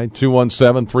 Bye-bye.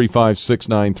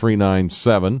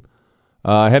 217-356-9397.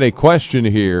 I had a question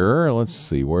here. Let's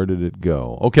see, where did it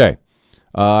go? Okay.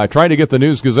 I tried to get the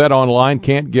News Gazette online.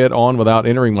 Can't get on without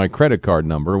entering my credit card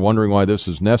number. Wondering why this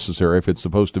is necessary if it's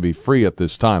supposed to be free at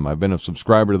this time. I've been a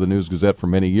subscriber to the News Gazette for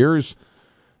many years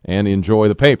and enjoy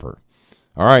the paper.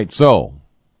 All right, so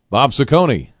Bob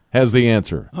Ciccone has the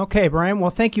answer. Okay, Brian.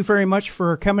 Well, thank you very much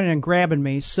for coming and grabbing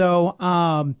me. So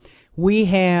we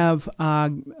have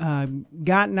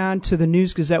gotten onto the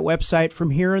News Gazette website from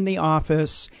here in the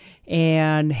office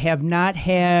and have not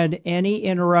had any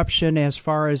interruption as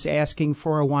far as asking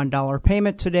for a $1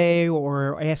 payment today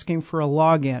or asking for a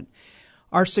login.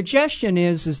 Our suggestion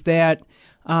is that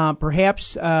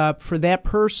perhaps for that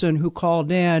person who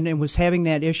called in and was having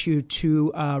that issue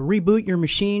to reboot your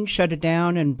machine, shut it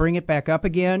down, and bring it back up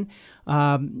again.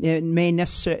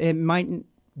 It might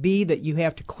be that you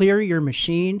have to clear your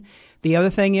machine. The other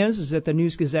thing is that the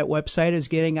News Gazette website is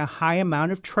getting a high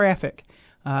amount of traffic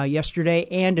yesterday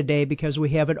and today because we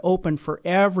have it open for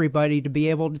everybody to be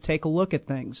able to take a look at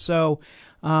things. So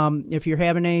if you're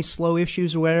having any slow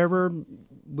issues or whatever,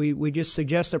 we just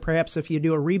suggest that perhaps if you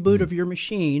do a reboot of your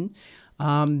machine,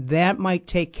 that might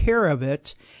take care of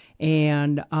it.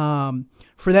 And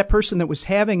for that person that was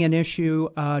having an issue,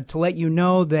 to let you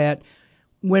know that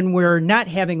when we're not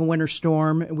having a winter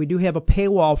storm, we do have a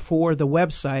paywall for the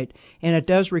website, and it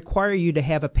does require you to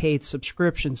have a paid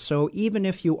subscription. So even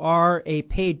if you are a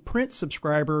paid print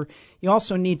subscriber, you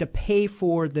also need to pay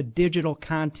for the digital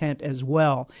content as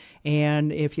well.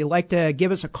 And if you'd like to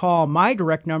give us a call, my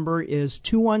direct number is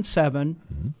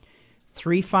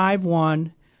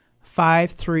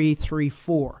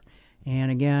 217-351-5334.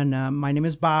 And again, my name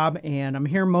is Bob, and I'm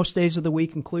here most days of the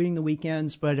week, including the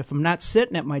weekends. But if I'm not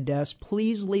sitting at my desk,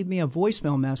 please leave me a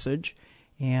voicemail message,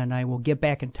 and I will get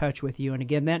back in touch with you. And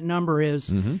again, that number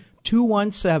is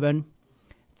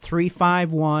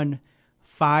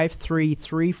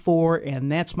 217-351-5334,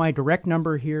 and that's my direct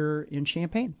number here in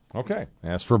Champaign. Okay.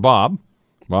 Ask for Bob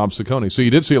Ciccone. So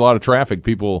you did see a lot of traffic,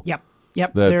 people Yep.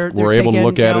 that They're were able to taking,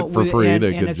 look at it for free.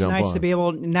 They could it's jump nice on. to be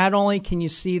able, not only can you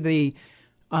see the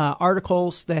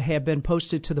articles that have been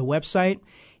posted to the website,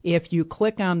 if you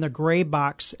click on the gray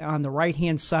box on the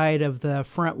right-hand side of the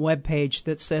front web page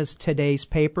that says today's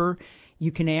paper, you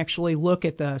can actually look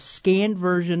at the scanned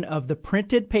version of the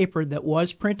printed paper that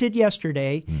was printed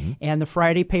yesterday and the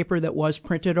Friday paper that was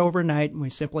printed overnight. We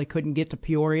simply couldn't get to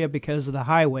Peoria because of the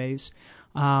highways.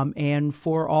 And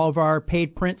for all of our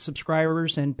paid print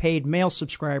subscribers and paid mail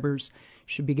subscribers,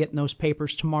 should be getting those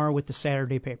papers tomorrow with the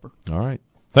Saturday paper. All right.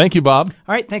 Thank you, Bob.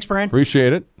 All right. Thanks, Brian.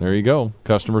 Appreciate it. There you go.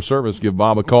 Customer service. Give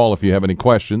Bob a call if you have any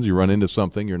questions. You run into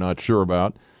something you're not sure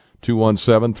about.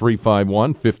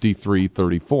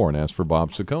 217-351-5334 and ask for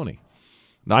Bob Ciccone.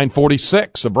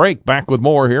 9:46, a break. Back with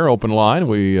more here. Open line.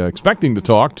 We expecting to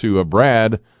talk to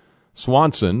Brad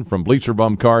Swanson from Bleacher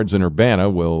Bum Cards in Urbana.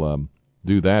 We'll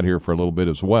do that here for a little bit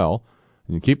as well.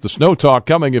 And you keep the snow talk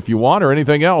coming if you want, or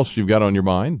anything else you've got on your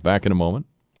mind. Back in a moment.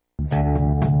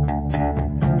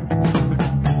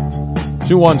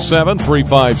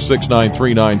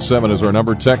 217-356-9397 is our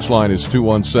number. Text line is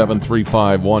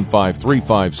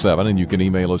 217-351-5357, and you can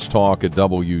email us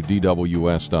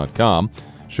talk@wdws.com.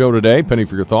 Show today, Penny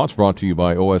for Your Thoughts, brought to you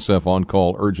by OSF On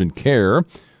Call Urgent Care.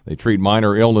 They treat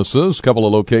minor illnesses. A couple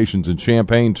of locations in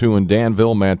Champaign, 2 in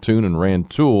Danville, Mattoon, and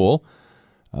Rantoul.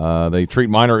 They treat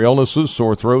minor illnesses,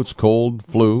 sore throats, cold,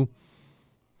 flu,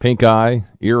 pink eye,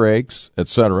 earaches,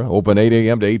 etc. Open 8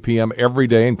 a.m. to 8 p.m. every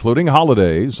day, including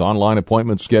holidays. Online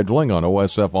appointment scheduling on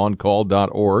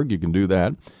osfoncall.org. You can do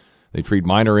that. They treat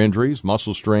minor injuries,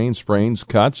 muscle strains, sprains,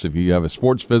 cuts. If you have a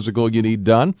sports physical you need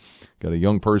done, got a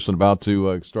young person about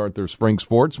to start their spring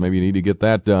sports, maybe you need to get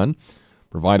that done.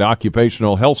 Provide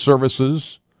occupational health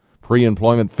services,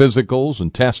 pre-employment physicals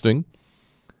and testing.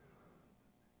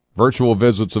 Virtual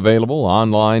visits available,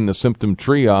 online symptom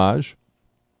triage.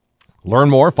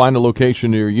 Learn more, find a location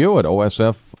near you at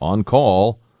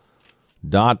osfoncall.org.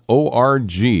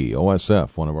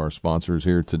 OSF, one of our sponsors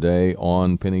here today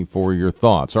on Penny for Your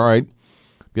Thoughts. All right,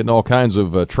 getting all kinds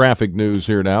of traffic news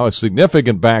here now. A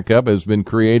significant backup has been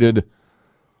created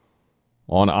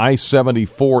on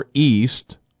I-74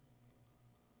 East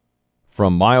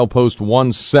from milepost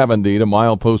 170 to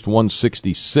milepost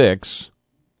 166.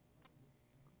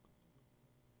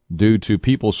 Due to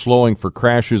people slowing for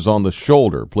crashes on the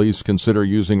shoulder. Please consider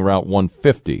using Route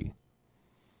 150.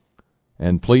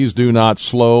 And please do not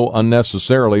slow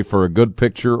unnecessarily for a good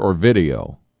picture or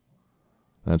video.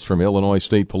 That's from Illinois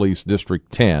State Police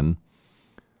District 10.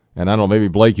 And I don't know, maybe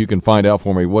Blake, you can find out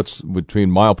for me what's between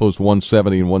milepost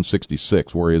 170 and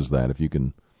 166. Where is that? If you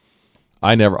can,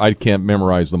 I can't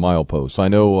memorize the mileposts. I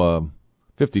know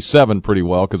 57 pretty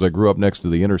well because I grew up next to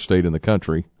the interstate in the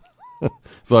country.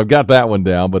 So I've got that one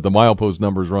down, but the milepost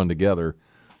numbers run together.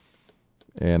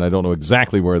 And I don't know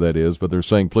exactly where that is, but they're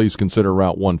saying please consider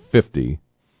Route 150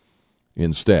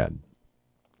 instead.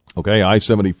 Okay,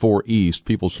 I-74 East,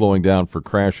 people slowing down for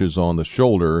crashes on the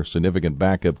shoulder, significant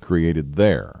backup created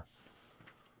there.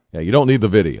 Yeah, you don't need the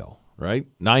video, right?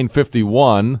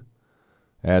 9:51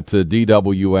 at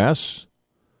DWS.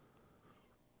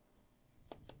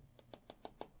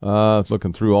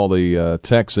 Looking through all the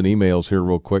texts and emails here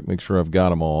real quick, make sure I've got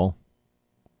them all.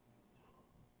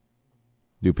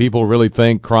 Do people really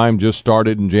think crime just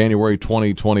started in January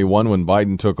 2021 when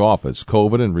Biden took office?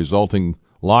 COVID and resulting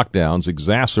lockdowns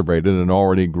exacerbated an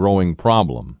already growing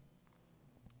problem.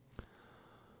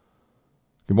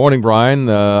 Good morning, Brian.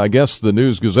 I guess the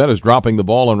News-Gazette is dropping the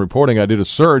ball on reporting. I did a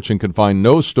search and could find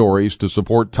no stories to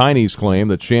support Tiny's claim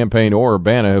that Champaign or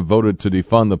Urbana have voted to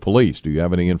defund the police. Do you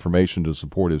have any information to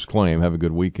support his claim? Have a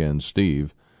good weekend,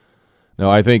 Steve. Now,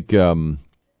 I think, when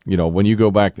you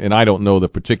go back, and I don't know the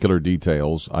particular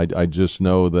details, I just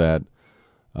know that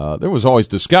there was always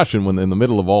discussion when in the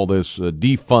middle of all this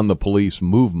defund the police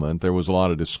movement, there was a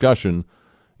lot of discussion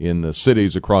in the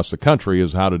cities across the country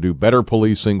is how to do better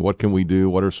policing. What can we do?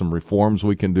 What are some reforms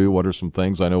we can do? What are some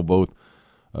things? I know both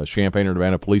Champaign and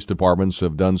Urbana police departments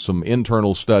have done some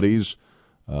internal studies.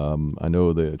 I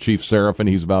know the Chief Seraphin,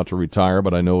 he's about to retire,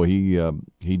 but I know he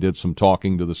did some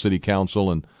talking to the city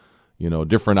council and,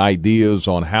 different ideas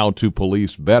on how to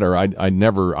police better. I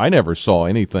never saw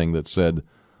anything that said,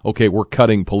 okay, we're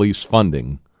cutting police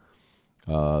funding.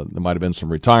 There might have been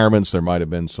some retirements. There might have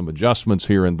been some adjustments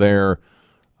here and there.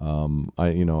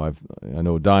 I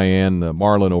know Diane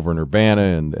Marlin over in Urbana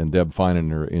and Deb Fine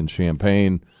in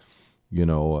Champaign.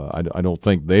 I don't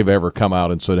think they've ever come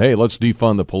out and said, "Hey, let's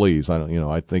defund the police."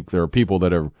 I think there are people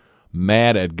that are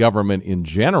mad at government in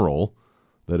general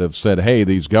that have said, "Hey,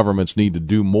 these governments need to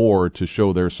do more to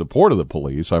show their support of the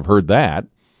police." I've heard that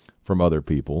from other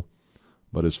people,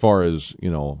 but as far as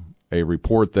a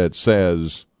report that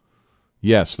says,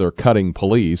 yes, they're cutting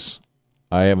police,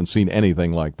 I haven't seen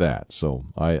anything like that. So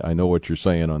I know what you're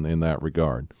saying in that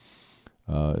regard.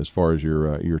 As far as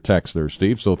your text there,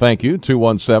 Steve. So thank you,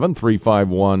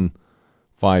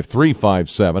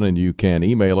 217-351-5357, and you can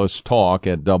email us,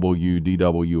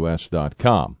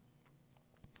 talk@wdws.com.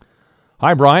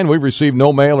 Hi, Brian. We've received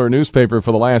no mail or newspaper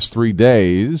for the last 3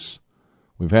 days.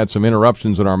 We've had some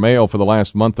interruptions in our mail for the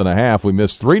last month and a half. We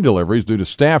missed 3 deliveries due to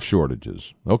staff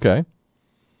shortages. Okay.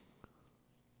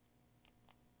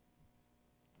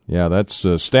 Yeah, that's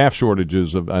staff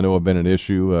shortages. I know have been an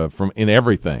issue in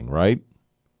everything, right?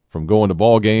 From going to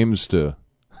ball games to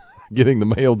getting the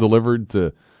mail delivered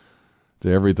to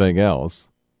everything else.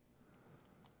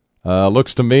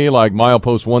 Looks to me like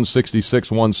milepost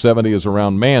 166, 170 is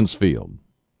around Mansfield.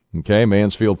 Okay,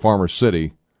 Mansfield Farmer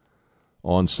City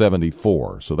on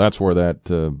 74. So that's where that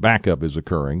backup is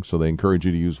occurring. So they encourage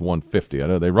you to use 150. I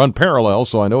know they run parallel,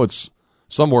 so I know it's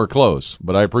somewhere close.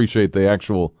 But I appreciate the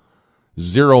actual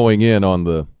zeroing in on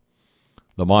the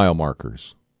mile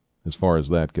markers as far as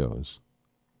that goes.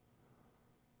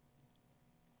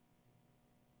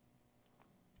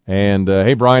 And,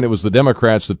 hey, Brian, it was the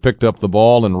Democrats that picked up the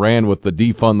ball and ran with the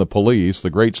defund the police. The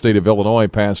great state of Illinois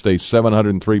passed a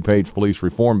 703-page police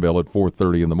reform bill at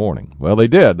 4:30 in the morning. Well, they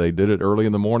did. They did it early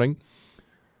in the morning.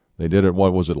 They did it,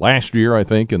 last year, I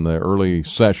think, in the early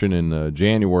session in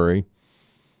January.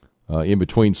 In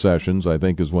between sessions, I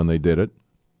think, is when they did it.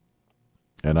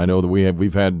 And I know that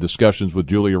we've had discussions with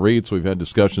Julia Reitz. We've had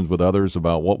discussions with others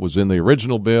about what was in the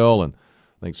original bill. And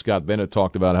I think Scott Bennett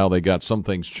talked about how they got some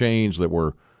things changed that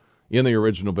were in the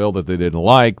original bill that they didn't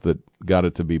like, that got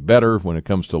it to be better when it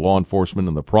comes to law enforcement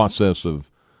and the process of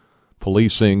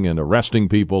policing and arresting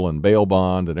people and bail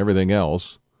bond and everything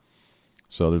else.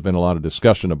 So there's been a lot of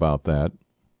discussion about that.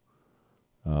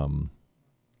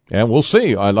 And we'll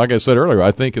see. Like I said earlier,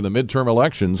 I think in the midterm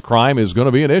elections, crime is going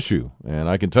to be an issue. And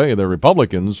I can tell you the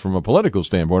Republicans, from a political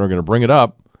standpoint, are going to bring it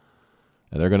up.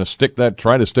 And they're going to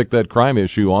try to stick that crime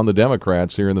issue on the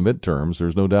Democrats here in the midterms.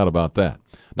 There's no doubt about that.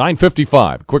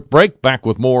 9:55. Quick break. Back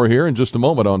with more here in just a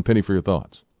moment on Penny for Your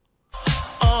Thoughts.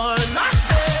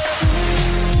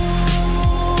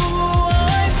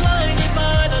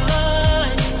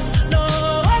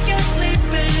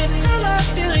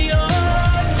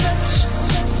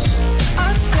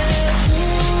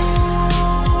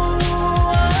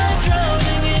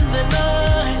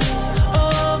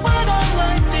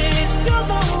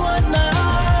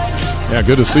 Yeah,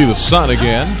 good to see the sun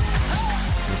again,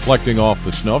 reflecting off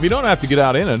the snow. If you don't have to get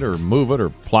out in it or move it or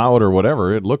plow it or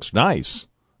whatever, it looks nice,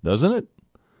 doesn't it?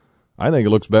 I think it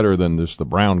looks better than just the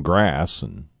brown grass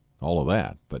and all of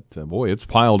that. But, boy, it's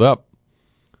piled up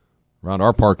around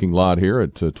our parking lot here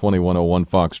at 2101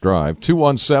 Fox Drive.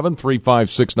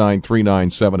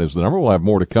 217-356-9397 is the number. We'll have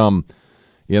more to come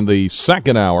in the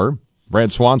second hour.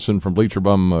 Brad Swanson from Bleacher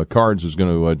Bum Cards is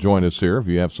going to join us here. If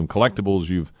you have some collectibles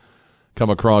you've come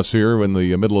across here in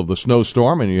the middle of the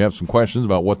snowstorm and you have some questions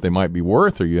about what they might be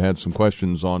worth, or you had some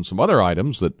questions on some other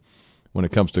items that when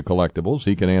it comes to collectibles,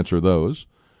 he can answer those.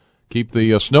 Keep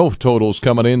the snow totals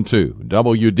coming in too.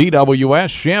 WDWS,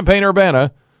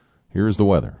 Champaign-Urbana. Here's the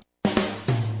weather.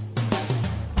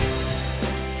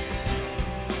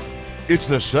 It's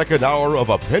the second hour of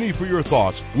A Penny for Your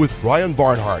Thoughts with Brian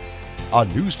Barnhart on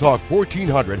News Talk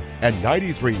 1400 and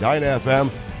 93.9 FM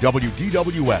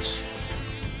WDWS.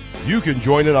 You can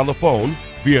join in on the phone,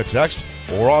 via text,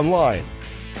 or online.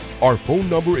 Our phone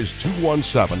number is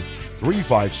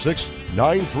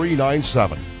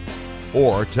 217-356-9397.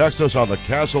 Or text us on the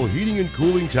Castle Heating and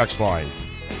Cooling text line,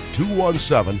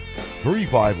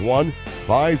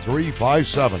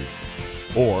 217-351-5357.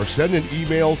 Or send an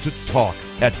email to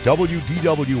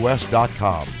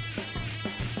talk@wdws.com.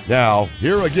 Now,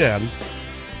 here again,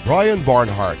 Brian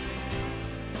Barnhart.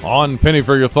 On Penny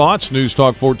for Your Thoughts, News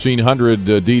Talk 1400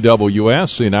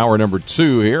 DWS in hour number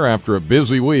 2 here after a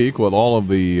busy week with all of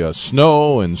the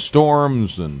snow and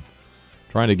storms and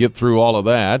trying to get through all of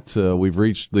that. We've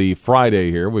reached the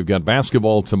Friday here. We've got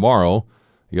basketball tomorrow,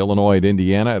 Illinois at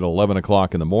Indiana at 11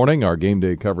 o'clock in the morning. Our game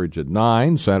day coverage at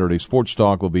 9. Saturday Sports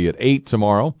Talk will be at 8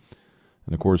 tomorrow.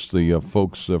 And, of course, the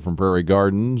folks from Prairie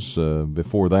Gardens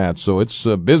before that. So it's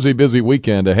a busy, busy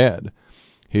weekend ahead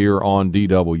here on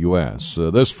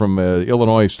DWS. This from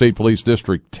Illinois State Police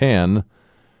District 10.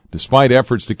 Despite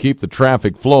efforts to keep the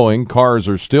traffic flowing, cars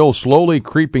are still slowly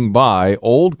creeping by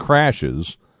old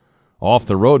crashes off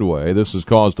the roadway. This has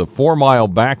caused a 4-mile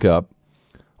backup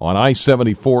on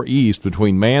I-74 East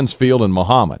between Mansfield and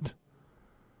Mahomet.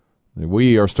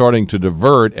 We are starting to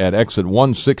divert at exit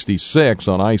 166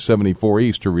 on I-74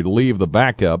 East to relieve the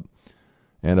backup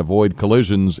and avoid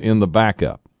collisions in the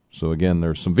backup. So again,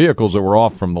 there's some vehicles that were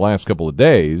off from the last couple of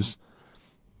days,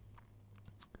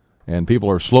 and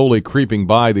people are slowly creeping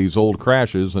by these old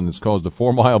crashes, and it's caused a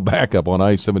 4-mile backup on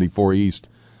I-74 East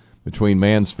between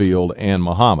Mansfield and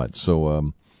Mahomet.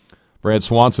 So Brad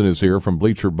Swanson is here from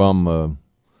Bleacher Bum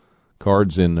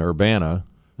Cards in Urbana.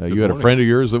 You had a friend of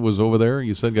yours that was over there,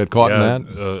 you said, got caught in that?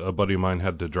 A buddy of mine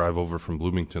had to drive over from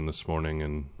Bloomington this morning,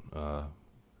 and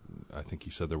I think he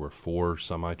said there were 4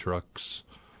 semi-trucks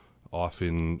off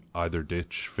in either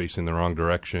ditch facing the wrong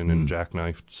direction and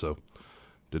jackknifed, so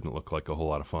didn't look like a whole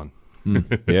lot of fun.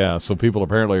 Yeah, so people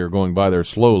apparently are going by there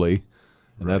slowly,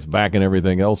 and that's backing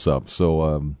everything else up.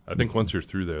 So I think once you're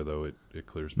through there, though, it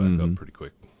clears back up pretty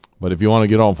quick. But if you want to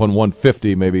get off on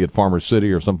 150, maybe at Farmer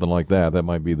City or something like that, that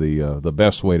might be the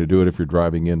best way to do it if you're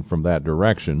driving in from that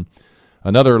direction.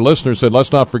 Another listener said,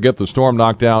 let's not forget the storm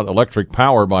knocked out electric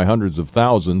power by hundreds of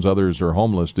thousands. Others are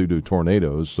homeless due to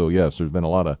tornadoes. So, yes, there's been a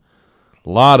lot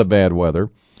of bad weather.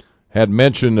 Had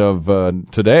mention of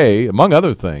today, among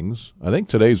other things, I think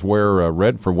today's Wear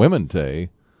Red for Women Day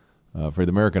for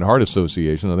the American Heart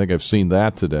Association. I think I've seen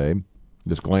that today,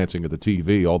 just glancing at the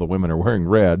TV. All the women are wearing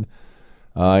red.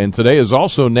 And today is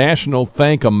also National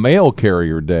Thank a Mail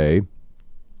Carrier Day,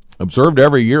 observed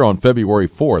every year on February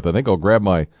 4th. I think I'll grab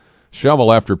my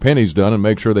shovel after Penny's done and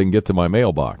make sure they can get to my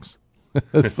mailbox.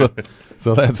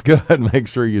 So that's good. Make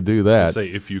sure you do that. Say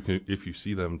if you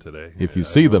see them today. If you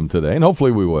see them today, and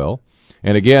hopefully we will.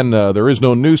 And again, there is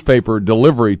no newspaper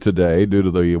delivery today due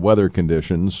to the weather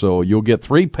conditions, so you'll get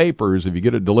 3 papers if you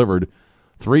get it delivered,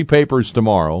 3 papers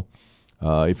tomorrow.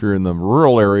 If you're in the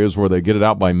rural areas where they get it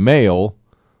out by mail,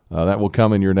 that will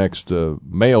come in your next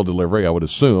mail delivery, I would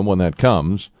assume, when that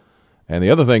comes. And the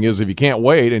other thing is, if you can't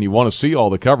wait and you want to see all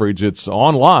the coverage, it's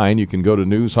online. You can go to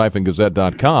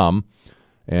news-gazette.com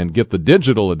and get the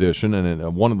digital edition.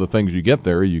 And one of the things you get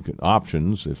there, you can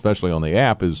options, especially on the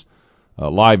app, is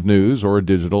live news or a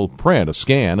digital print, a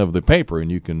scan of the paper,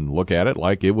 and you can look at it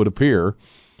like it would appear,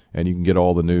 and you can get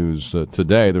all the news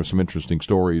today. There's some interesting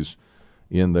stories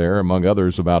in there, among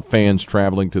others, about fans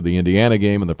traveling to the Indiana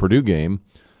game and the Purdue game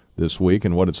this week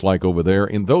and what it's like over there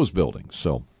in those buildings.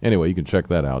 So anyway, you can check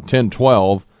that out.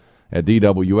 1012 at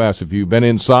DWS. If you've been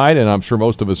inside, and I'm sure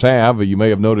most of us have, you may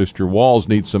have noticed your walls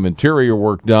need some interior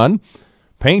work done.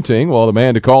 Painting, well, the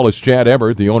man to call is Chad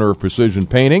Ebert, the owner of Precision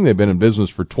Painting. They've been in business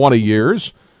for 20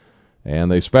 years,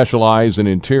 and they specialize in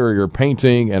interior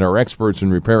painting and are experts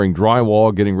in repairing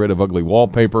drywall, getting rid of ugly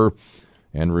wallpaper,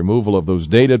 and removal of those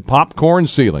dated popcorn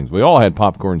ceilings. We all had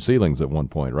popcorn ceilings at one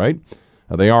point, right?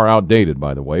 They are outdated,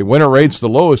 by the way. Winter rate's the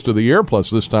lowest of the year, plus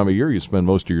this time of year you spend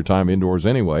most of your time indoors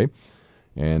anyway.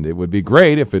 And it would be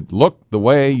great if it looked the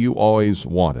way you always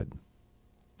wanted.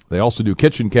 They also do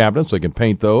kitchen cabinets. They can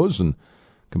paint those and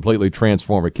completely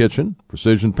transform a kitchen.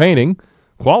 Precision Painting.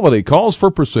 Quality calls for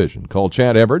precision. Call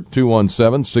Chad Ebert,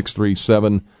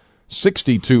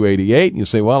 217-637-6288. You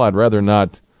say, well, I'd rather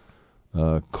not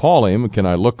call him. Can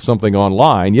I look something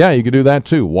online? Yeah, you can do that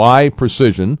too. Why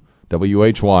Precision?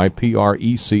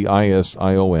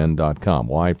 WhyPrecision.com.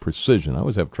 Why Precision? I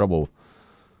always have trouble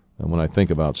when I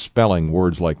think about spelling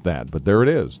words like that, but there it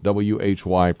is,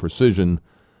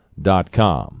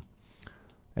 WhyPrecision.com.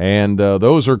 And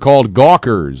those are called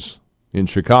gawkers in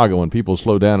Chicago when people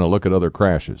slow down and look at other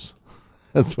crashes.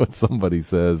 That's what somebody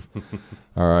says.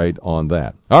 All right, on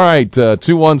that. All right,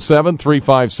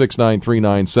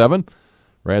 217-356-9397.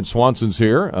 Brad Swanson's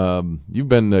here. You're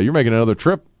making another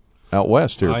trip out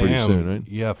west here pretty soon, right?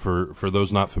 Yeah, for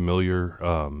those not familiar,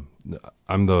 I'm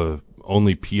the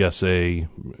only PSA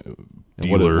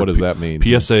dealer. What does that mean?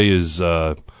 PSA is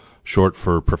short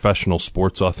for Professional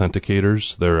Sports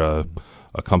Authenticators. They're a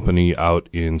company out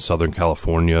in Southern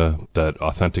California that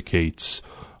authenticates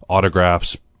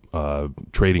autographs,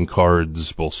 trading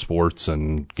cards, both sports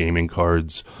and gaming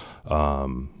cards,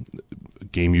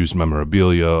 game-used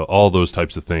memorabilia, all those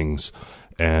types of things.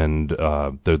 And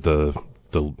they're the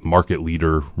market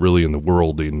leader really in the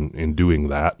world in doing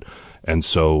that. And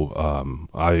so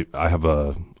I have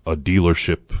a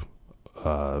dealership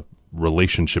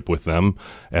relationship with them,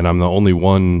 and I'm the only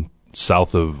one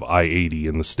south of I-80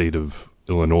 in the state of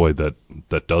Illinois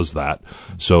that does that.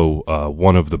 So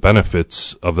one of the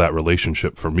benefits of that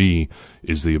relationship for me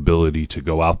is the ability to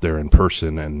go out there in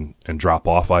person and drop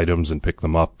off items and pick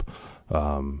them up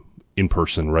in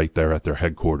person right there at their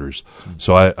headquarters.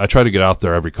 So I try to get out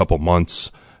there every couple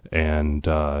months, and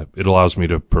it allows me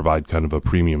to provide kind of a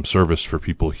premium service for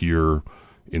people here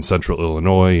in central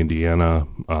Illinois, Indiana,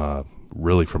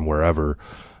 really from wherever,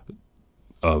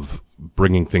 of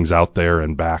bringing things out there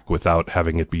and back without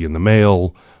having it be in the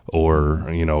mail or,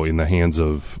 in the hands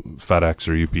of FedEx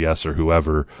or UPS or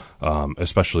whoever,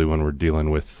 especially when we're dealing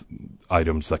with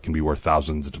items that can be worth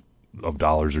thousands of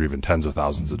dollars or even tens of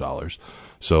thousands of dollars.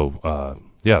 So,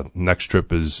 next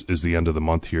trip is the end of the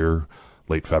month here,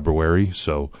 late February.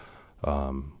 So,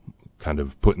 kind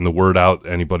of putting the word out,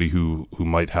 anybody who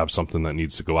might have something that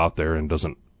needs to go out there and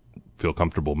doesn't feel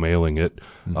comfortable mailing it,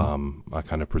 I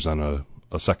kind of present a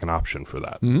second option for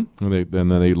that. Mm-hmm. And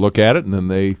then they look at it, and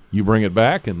then you bring it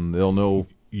back, and they'll know.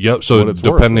 Yep. So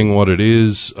depending what it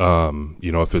is,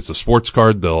 if it's a sports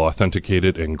card, they'll authenticate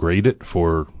it and grade it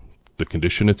for the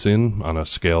condition it's in on a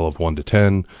scale of 1 to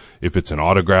 10. If it's an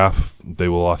autograph, they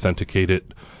will authenticate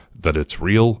it that it's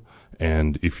real.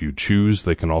 And if you choose,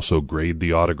 they can also grade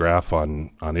the autograph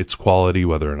on its quality,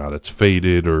 whether or not it's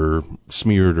faded or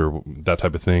smeared or that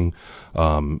type of thing.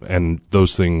 And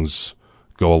those things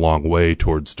go a long way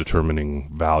towards determining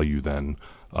value then.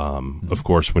 Of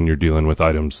course, when you're dealing with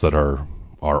items that are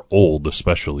old,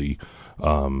 especially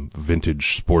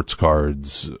vintage sports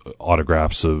cards,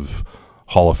 autographs of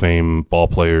Hall of Fame ball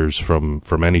players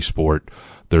from any sport,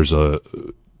 there's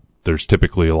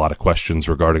typically a lot of questions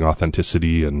regarding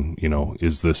authenticity and,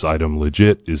 is this item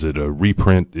legit? Is it a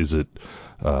reprint? Is it,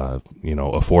 a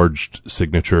forged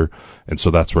signature? And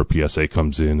so that's where PSA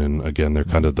comes in. And again, they're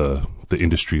kind of the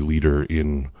industry leader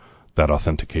in that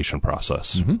authentication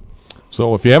process. Mm-hmm.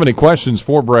 So if you have any questions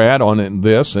for Brad on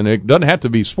this, and it doesn't have to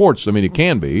be sports. I mean, it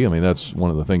can be. I mean, that's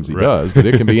one of the things he does, but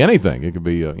it can be anything. It could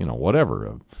be, whatever,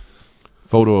 a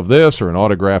photo of this or an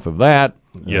autograph of that.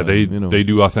 Yeah, they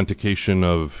do authentication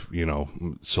of,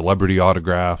 celebrity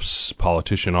autographs,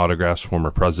 politician autographs,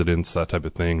 former presidents, that type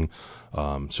of thing.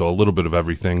 So a little bit of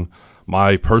everything.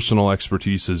 My personal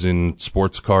expertise is in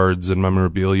sports cards and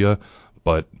memorabilia,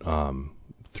 but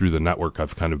through the network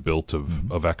I've kind of built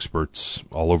of experts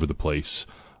all over the place,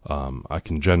 I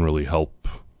can generally help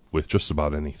with just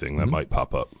about anything that might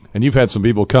pop up. And you've had some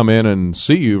people come in and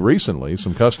see you recently,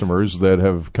 some customers that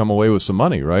have come away with some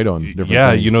money, right, on different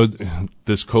things.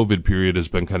 This COVID period has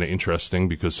been kind of interesting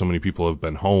because so many people have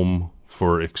been home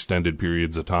for extended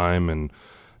periods of time and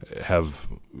have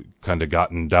kind of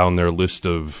gotten down their list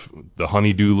of the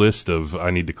honey-do list of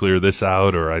I need to clear this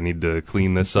out or I need to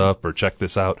clean this up or check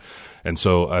this out. And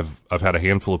so I've had a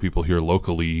handful of people here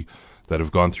locally that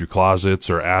have gone through closets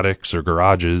or attics or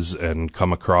garages and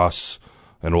come across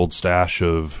an old stash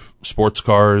of sports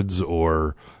cards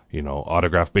or,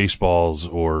 autographed baseballs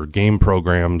or game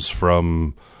programs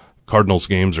from Cardinals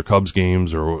games or Cubs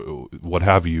games or what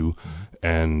have you.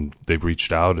 And they've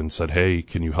reached out and said, hey,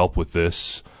 can you help with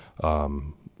this?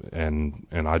 And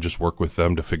I just work with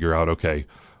them to figure out, okay,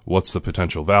 what's the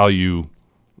potential value?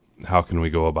 How can we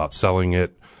go about selling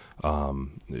it?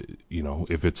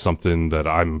 If it's something that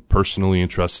I'm personally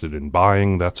interested in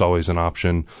buying, that's always an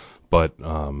option. But,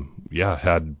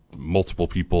 had multiple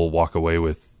people walk away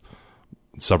with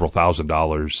several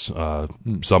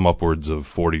 $1,000s, some upwards of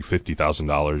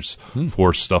 $40,000-$50,000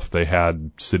 for stuff they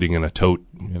had sitting in a tote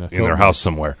in their house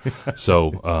somewhere.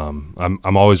 So,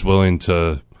 I'm always willing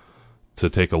to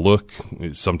take a look.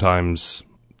 Sometimes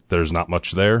there's not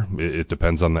much there. It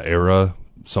depends on the era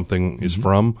something is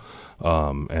from.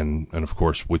 And of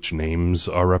course, which names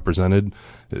are represented.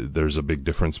 There's a big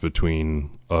difference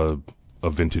between a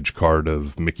vintage card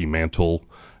of Mickey Mantle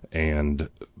and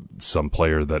some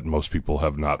player that most people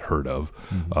have not heard of,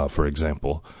 for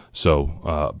example.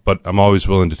 So, but I'm always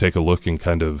willing to take a look and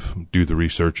kind of do the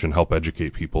research and help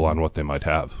educate people on what they might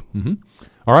have. Mm-hmm.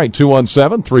 All right,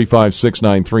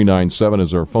 217-356-9397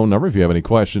 is our phone number. If you have any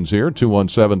questions here,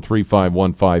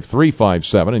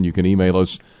 217-351-5357, and you can email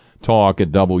us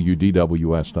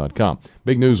talk@wdws.com.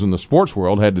 Big news in the sports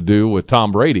world had to do with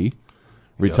Tom Brady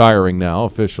retiring now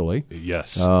officially.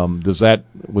 Yes.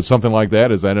 Was something like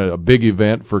that? Is that a big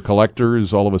event for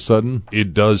collectors all of a sudden?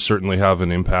 It does certainly have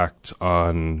an impact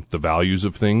on the values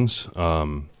of things.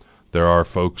 There are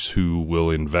folks who will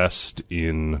invest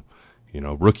in,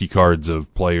 rookie cards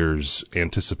of players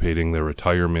anticipating their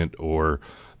retirement or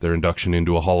their induction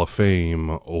into a Hall of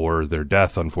Fame or their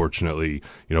death, unfortunately.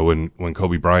 When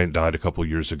Kobe Bryant died a couple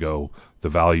years ago, the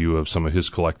value of some of his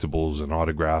collectibles and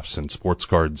autographs and sports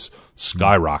cards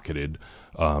skyrocketed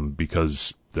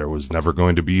because there was never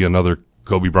going to be another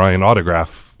Kobe Bryant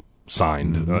autograph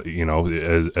signed.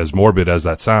 As morbid as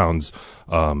that sounds,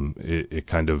 it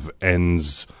kind of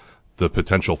ends the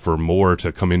potential for more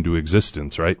to come into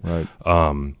existence, right? Right.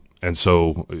 And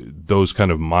so those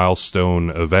kind of milestone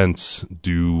events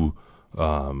do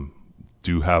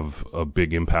have a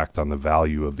big impact on the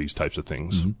value of these types of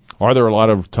things. Mm-hmm. Are there a lot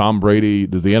of Tom Brady?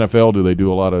 Does the NFL, do they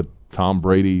do a lot of Tom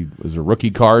Brady? Is there rookie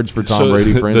cards for Tom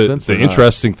Brady, for instance? The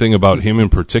interesting thing about him in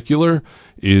particular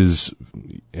is,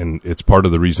 and it's part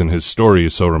of the reason his story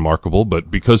is so remarkable, but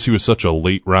because he was such a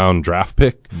late round draft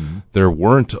pick, there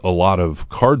weren't a lot of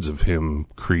cards of him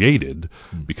created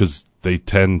because they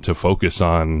tend to focus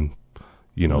on,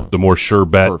 the more sure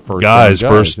bet guys,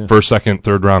 first, second,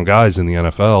 third round guys in the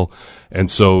NFL. And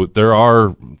so there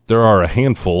are a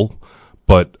handful,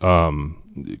 but,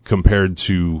 compared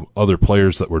to other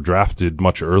players that were drafted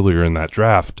much earlier in that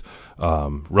draft,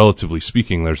 relatively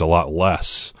speaking, there's a lot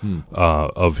less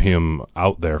of him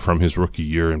out there from his rookie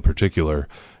year in particular.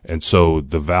 And so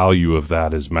the value of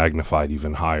that is magnified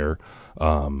even higher.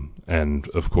 And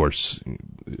of course,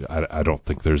 I don't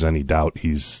think there's any doubt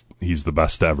he's the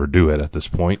best to ever do it at this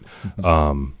point.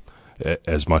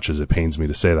 As much as it pains me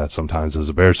to say that sometimes as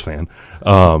a Bears fan.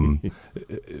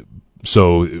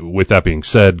 So with that being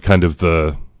said, kind of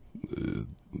the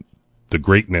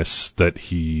greatness that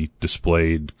he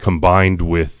displayed combined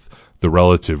with the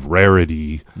relative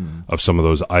rarity of some of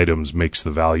those items makes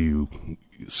the value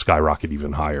skyrocket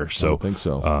even higher. So I think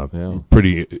so.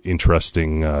 Pretty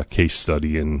interesting case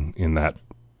study in that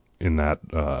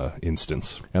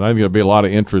instance. And I think there'll be a lot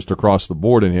of interest across the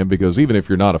board in him because even if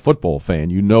you're not a football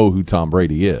fan, you know who Tom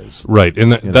Brady is. Right.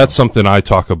 And that's something I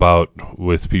talk about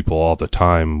with people all the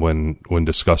time when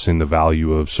discussing the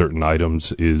value of certain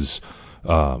items is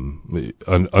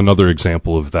another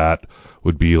example of that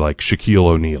would be like Shaquille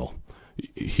O'Neal.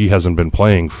 He hasn't been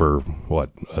playing for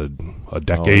a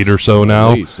decade or so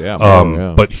now. At least,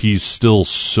 but he's still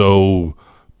so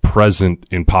present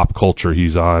in pop culture.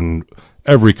 He's on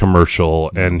every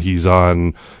commercial and he's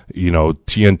on,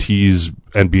 TNT's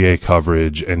NBA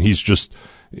coverage, and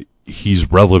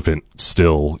he's relevant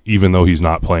still, even though he's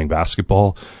not playing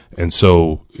basketball. And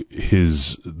so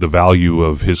the value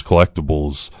of his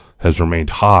collectibles has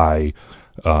remained high,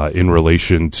 in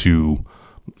relation to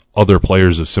other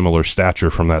players of similar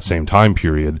stature from that same time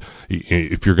period.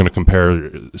 If you're going to compare,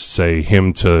 say,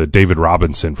 him to David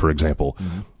Robinson, for example,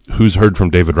 who's heard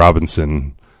from David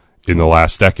Robinson in the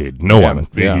last decade? No one.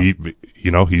 Yeah.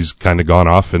 He's kind of gone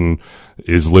off and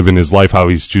is living his life how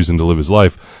he's choosing to live his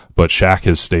life. But Shaq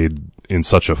has stayed in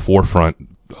such a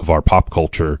forefront of our pop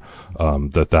culture,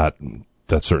 that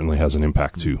certainly has an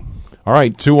impact too. All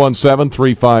right,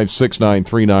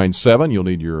 217-356-9397. You'll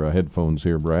need your headphones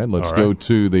here, Brad. Let's go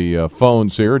to the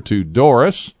phones here to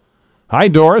Doris. Hi,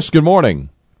 Doris. Good morning.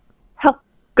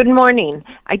 Good morning.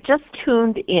 I just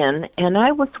tuned in, and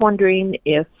I was wondering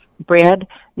if Brad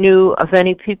knew of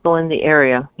any people in the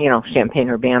area,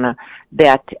 Champaign-Urbana,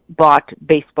 that bought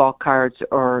baseball cards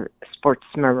or sports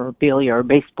memorabilia or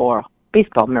baseball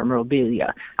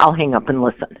memorabilia. I'll hang up and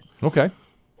listen. Okay.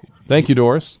 Thank you,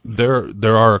 Doris.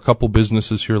 There are a couple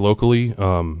businesses here locally.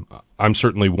 I'm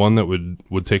certainly one that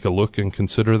would take a look and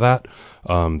consider that.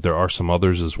 There are some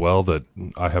others as well that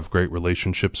I have great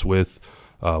relationships with.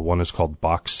 One is called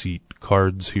Box Seat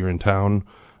Cards here in town.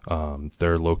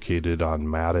 They're located on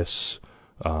Mattis,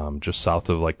 just south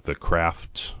of like the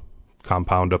Kraft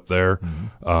compound up there,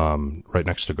 right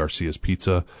next to Garcia's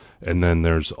Pizza. And then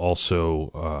there's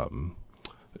also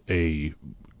a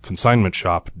consignment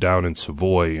shop down in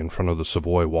Savoy, in front of the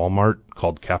Savoy Walmart,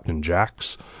 called Captain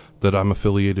Jack's, that I'm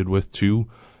affiliated with too.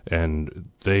 And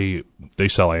they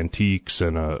sell antiques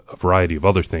and a variety of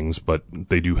other things, but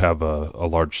they do have a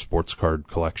large sports card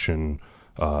collection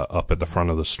up at the front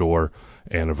of the store,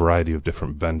 and a variety of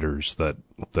different vendors that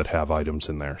have items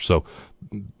in there. So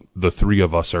the three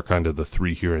of us are kind of the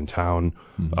three here in town.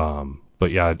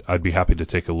 But yeah, I'd be happy to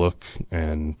take a look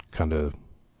and kind of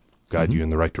guide you in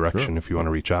the right direction if you want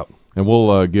to reach out. And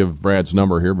we'll give Brad's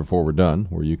number here before we're done,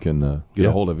 where you can get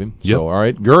a hold of him. Yep. So, all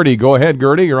right, Gertie, go ahead.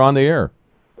 Gertie, you're on the air.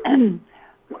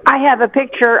 I have a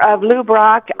picture of Lou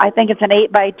Brock. I think it's an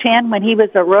 8x10 when he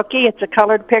was a rookie. It's a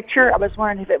colored picture. I was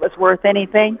wondering if it was worth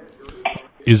anything.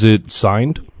 Is it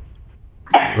signed,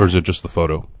 or is it just the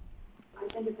photo? I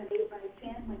think it's an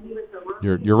 8x10 when he was a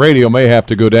rookie. Your radio may have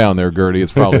to go down there, Gertie.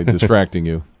 It's probably distracting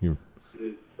you.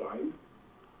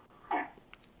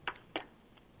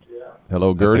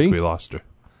 Hello, Gertie? I think we lost her.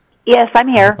 Yes, I'm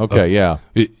here. Okay, yeah.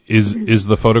 Is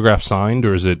the photograph signed,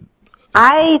 or is it?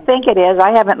 I think it is. I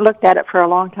haven't looked at it for a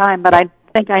long time, but I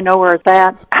think I know where it's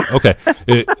at. Okay.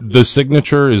 The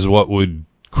signature is what would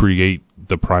create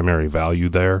the primary value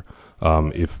there,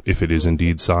 if it is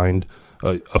indeed signed.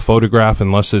 A photograph,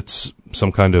 unless it's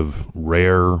some kind of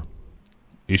rare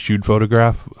issued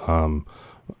photograph,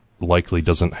 likely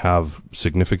doesn't have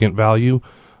significant value,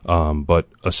 but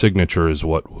a signature is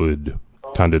what would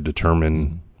kind of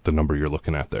determine the number you're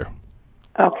looking at there.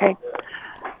 Okay.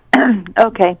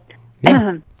 Okay.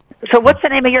 Yeah. So what's the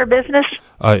name of your business?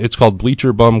 It's called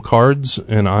Bleacher Bum Cards,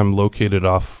 and I'm located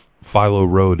off Philo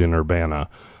Road in Urbana.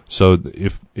 So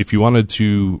if you wanted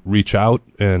to reach out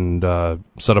and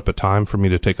set up a time for me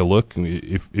to take a look,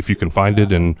 if you can find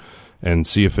it and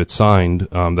see if it's signed,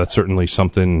 that's certainly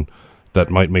something that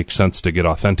might make sense to get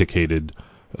authenticated,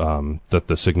 that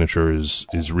the signature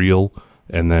is real,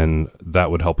 and then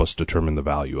that would help us determine the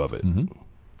value of it.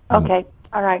 Okay.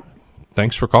 All right.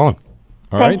 Thanks for calling.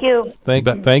 All Thank right.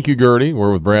 you. Thank you, Gertie.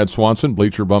 We're with Brad Swanson,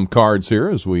 Bleacher Bum Cards here,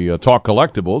 as we talk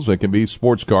collectibles. It can be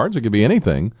sports cards. It can be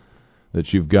anything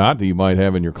that you've got that you might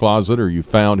have in your closet or you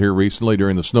found here recently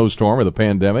during the snowstorm or the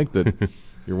pandemic that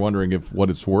you're wondering what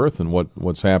it's worth and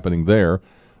what's happening there.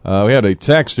 We had a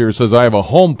text here that says, I have a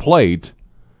home plate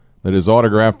that is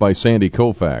autographed by Sandy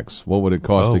Koufax. What would it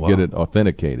cost to get it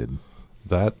authenticated?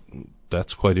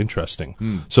 That's quite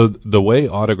interesting. So the way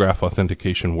autograph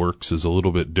authentication works is a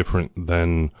little bit different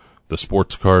than the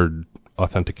sports card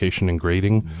authentication and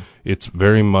grading. It's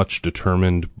very much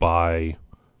determined by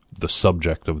the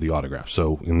subject of the autograph.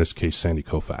 So in this case, Sandy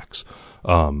Koufax.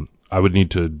 I would need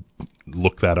to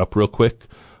look that up real quick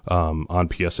on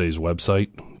PSA's website,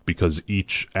 because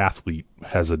each athlete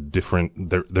has a different,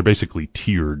 they're basically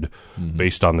tiered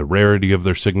based on the rarity of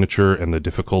their signature and the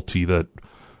difficulty that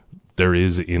there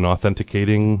is in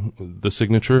authenticating the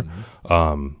signature.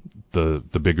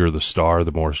 The bigger the star,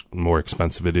 the more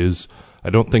expensive it is. I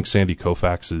don't think Sandy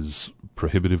Koufax is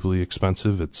prohibitively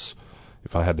expensive. It's,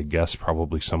 if I had to guess,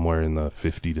 probably somewhere in the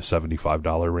 $50 to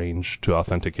 $75 range to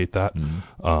authenticate that.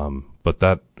 But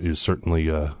that is certainly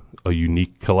a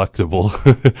unique collectible.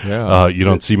 Yeah. You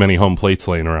don't see many home plates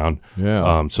laying around.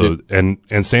 Yeah.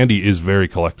 And Sandy is very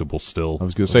collectible still. I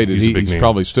was going to say, he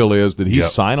probably still is. Did he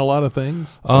sign a lot of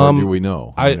things? Or do we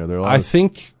know? I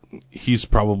think he's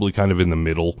probably kind of in the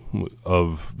middle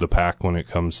of the pack when it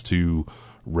comes to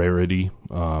rarity.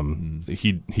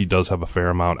 He does have a fair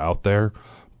amount out there,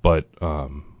 but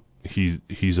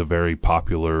he's a very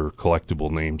popular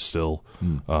collectible name still,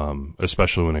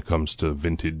 especially when it comes to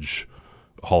vintage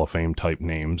Hall of Fame type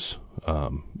names.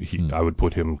 I would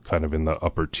put him kind of in the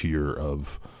upper tier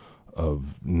of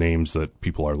names that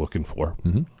people are looking for.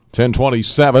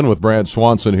 10:27 with Brad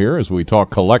Swanson here as we talk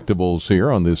collectibles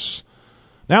here on this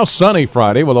now sunny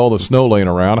Friday with all the snow laying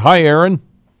around. Hi, Aaron.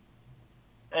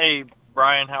 Hey,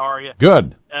 Brian, how are you?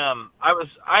 Good.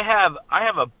 I have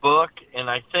a book, and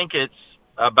I think it's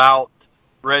about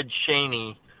Red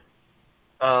Shaney,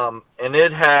 and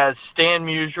it has Stan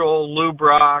Musial, Lou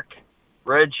Brock,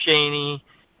 Red Shaney,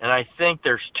 and I think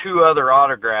there's two other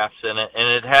autographs in it, and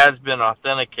it has been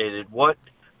authenticated. What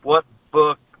book?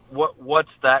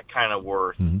 What's that kind of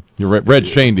worth? You're Red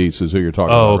Shaney's is who you're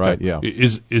talking about, okay. right? Yeah.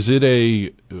 Is it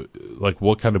a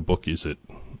what kind of book is it?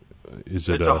 Is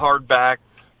it it's a hardback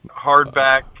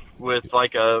with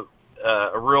like a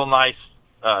real nice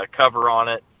cover on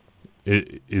it.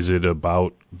 Is it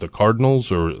about the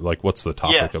Cardinals, or what's the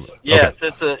topic of it? Yes,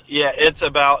 okay. it's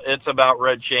about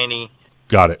Red Shaney.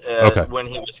 Got it. Okay. When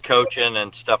he was coaching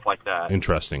and stuff like that.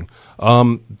 Interesting.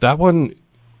 That one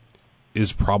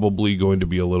is probably going to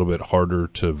be a little bit harder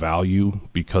to value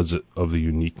because of the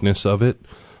uniqueness of it.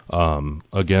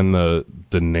 Again,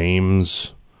 the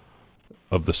names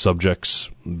of the subjects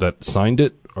that signed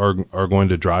it are going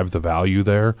to drive the value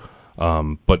there.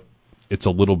 But it's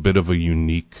a little bit of a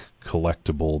unique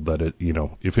collectible that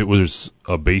if it was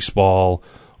a baseball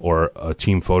or a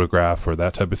team photograph or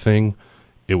that type of thing,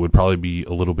 it would probably be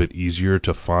a little bit easier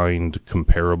to find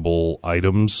comparable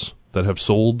items that have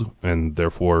sold and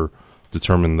therefore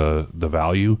determine the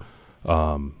value.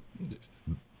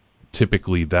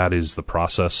 Typically that is the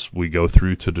process we go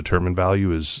through to determine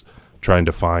value, is trying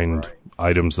to find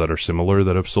items that are similar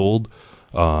that have sold.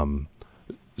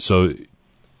 So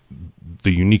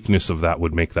the uniqueness of that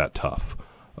would make that tough.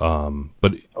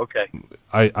 But okay.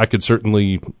 I could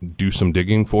certainly do some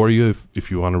digging for you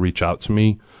if you want to reach out to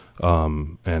me,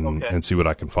 and see what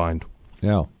I can find.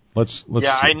 Yeah. Let's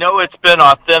I know it's been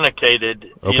authenticated.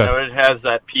 Okay. It has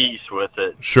that piece with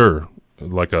it. Sure.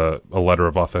 Like a letter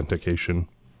of authentication.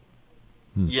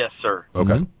 Yes, sir.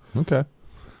 Okay. Okay.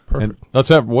 Perfect. And let's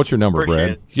have, what's your number,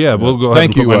 Brad? Yeah, we'll go ahead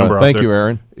and put my number out Thank there. you,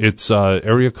 Aaron. It's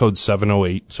area code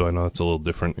 708, so I know that's a little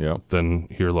different than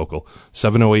here local.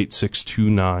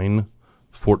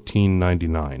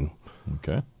 708-629-1499.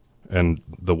 Okay. and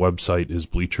the website is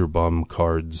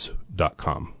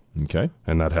bleacherbumcards.com. Okay.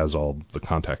 And that has all the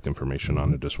contact information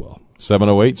on it as well.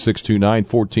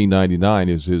 708-629-1499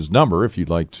 is his number if you'd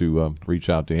like to reach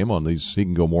out to him on these. He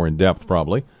can go more in depth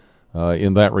probably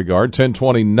in that regard.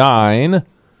 1029.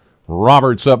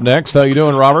 Robert's up next. How you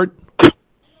doing, Robert?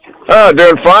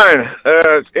 Doing fine.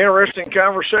 It's interesting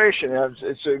conversation.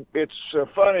 It's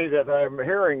funny that I'm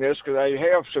hearing this because I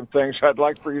have some things I'd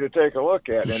like for you to take a look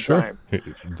at in time.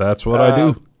 That's what I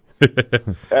do.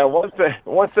 One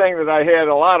thing that I had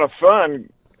a lot of fun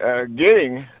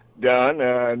getting done,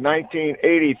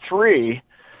 1983,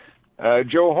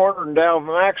 Joe Horner and Dal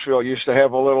Maxwell used to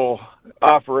have a little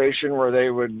operation where they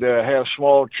would have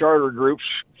small charter groups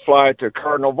fly to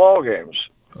Cardinal ball games.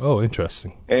 Oh,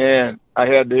 interesting. And I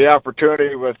had the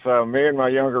opportunity with me and my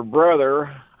younger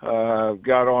brother,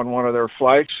 got on one of their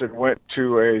flights and went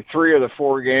to 3 of the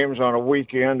 4 games on a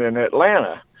weekend in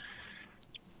Atlanta.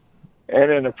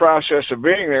 And in the process of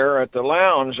being there at the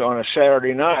lounge on a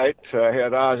Saturday night, I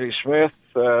had Ozzie Smith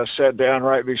sat down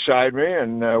right beside me,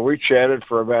 and we chatted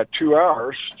for about 2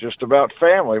 hours, just about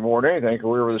family more than anything, because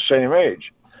we were the same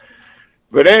age.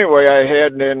 But anyway, I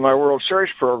had in my World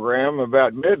Series program,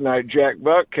 about midnight, Jack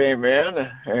Buck came in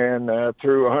and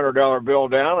threw a $100 bill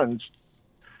down and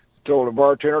told the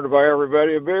bartender to buy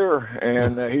everybody a beer.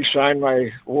 And he signed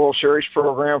my World Series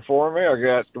program for me. I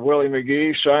got Willie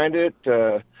McGee signed it,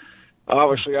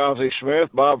 obviously Ozzie Smith,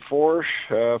 Bob Forsch,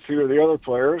 a few of the other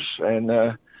players. And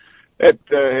it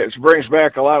brings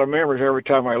back a lot of memories every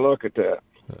time I look at that.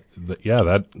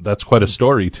 Yeah, that's quite a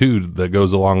story too that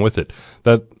goes along with it.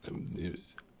 That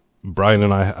Brian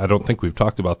and I don't think we've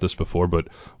talked about this before, but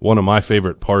one of my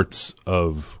favorite parts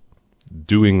of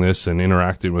doing this and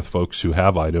interacting with folks who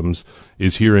have items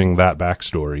is hearing that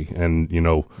backstory and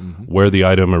where the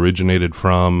item originated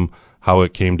from, how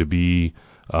it came to be,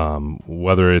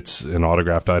 whether it's an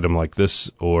autographed item like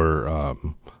this or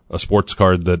a sports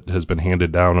card that has been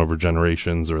handed down over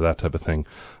generations or that type of thing.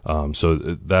 So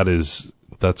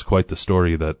that's quite the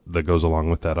story that goes along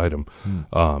with that item.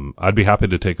 I'd be happy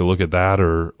to take a look at that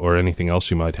or anything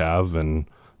else you might have, and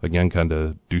again, kind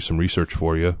of do some research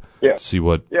for you. Yeah. See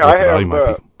what the value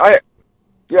might be. I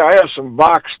have some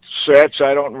boxed sets.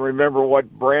 I don't remember what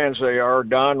brands they are.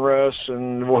 Donruss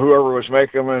and whoever was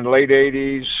making them in the late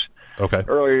 '80s. Okay.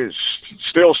 Early,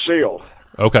 still sealed.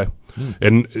 Okay.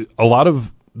 And a lot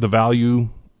of the value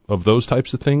of those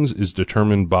types of things is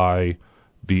determined by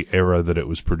the era that it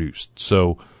was produced.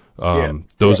 So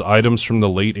those items from the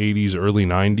late 80s, early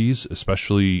 90s,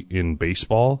 especially in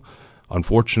baseball,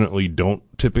 unfortunately don't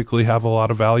typically have a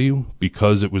lot of value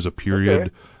because it was a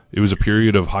period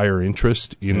of higher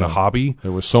interest in the hobby.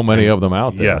 There were so many of them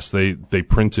out there. Yes, they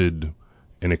printed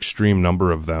an extreme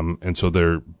number of them, and so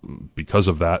because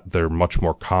of that, they're much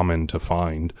more common to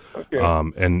find. Okay.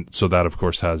 And so that, of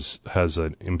course, has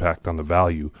an impact on the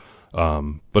value.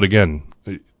 But again,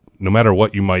 no matter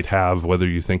what you might have, whether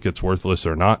you think it's worthless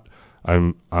or not,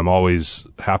 I'm always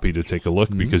happy to take a look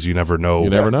because you never know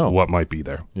what might be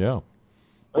there. Yeah.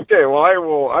 Okay, well,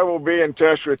 I will be in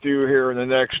touch with you here in the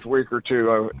next week or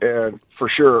two, for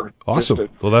sure. Awesome.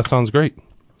 Well, that sounds great.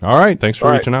 All right. Thanks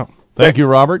for reaching out. Thank you,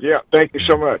 Robert. Yeah, thank you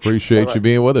so much. Appreciate you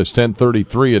being with us.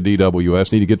 10:33 at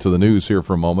DWS. Need to get to the news here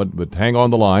for a moment, but hang on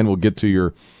the line. We'll get to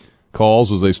your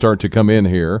calls as they start to come in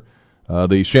here.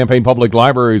 The Champaign Public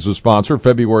Library is a sponsor.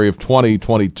 February of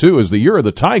 2022 is the year of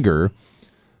the Tiger.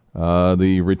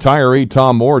 The retiree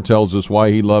Tom Moore tells us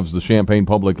why he loves the Champaign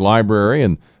Public Library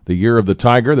and the year of the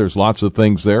Tiger. There's lots of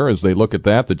things there as they look at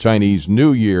that. The Chinese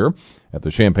New Year at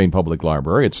the Champaign Public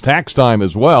Library. It's tax time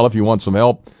as well. If you want some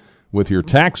help with your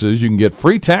taxes, you can get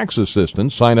free tax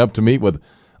assistance. Sign up to meet with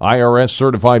IRS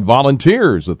certified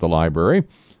volunteers at the library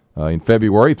in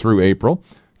February through April.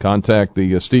 Contact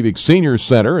the Stevick Senior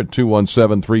Center at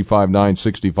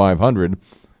 217-359-6500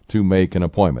 to make an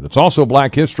appointment. It's also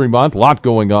Black History Month. A lot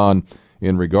going on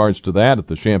in regards to that at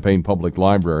the Champaign Public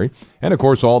Library. And, of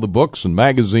course, all the books and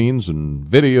magazines and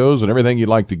videos and everything you'd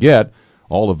like to get,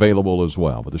 all available as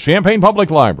well. But the Champaign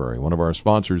Public Library, one of our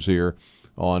sponsors here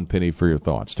on Penny for Your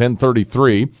Thoughts.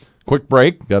 10:33, quick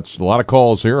break. Got a lot of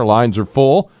calls here. Lines are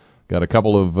full. Got a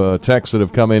couple of texts that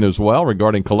have come in as well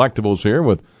regarding collectibles here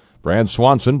with Brad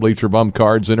Swanson, Bleacher Bum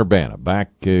Cards in Urbana.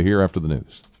 Back here after the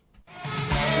news.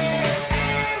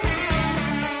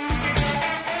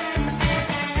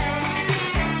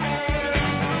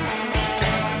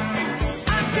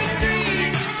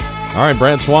 All right,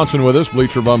 Brad Swanson with us,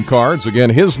 Bleacher Bum Cards. Again,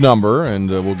 his number, and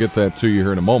we'll get that to you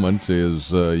here in a moment,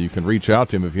 is you can reach out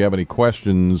to him if you have any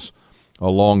questions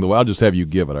along the way. I'll just have you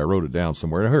give it. I wrote it down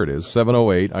somewhere. Here it is,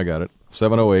 708. I got it.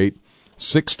 708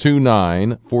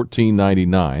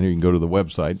 629-1499. Or you can go to the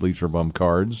website, Bleacher Bum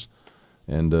Cards,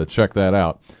 and check that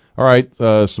out. All right,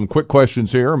 some quick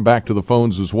questions here, and back to the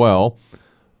phones as well.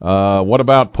 What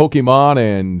about Pokemon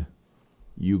and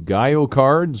Yu-Gi-Oh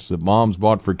cards that moms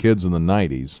bought for kids in the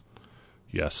 90s?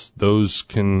 Yes, those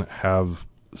can have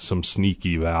some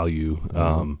sneaky value,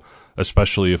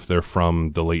 especially if they're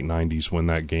from the late 90s when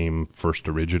that game first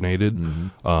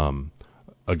originated.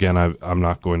 Again, I'm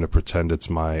not going to pretend it's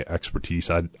my expertise.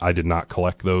 I did not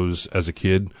collect those as a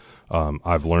kid.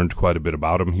 I've learned quite a bit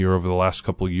about them here over the last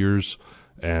couple of years,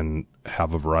 and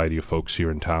have a variety of folks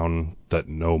here in town that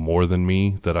know more than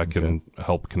me that I can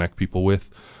help connect people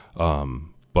with.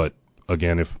 But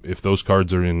again, if those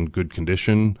cards are in good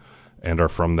condition and are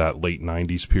from that late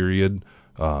 90s period,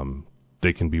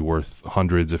 they can be worth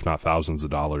hundreds, if not thousands of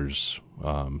dollars,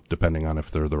 depending on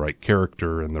if they're the right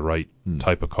character and the right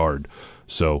type of card.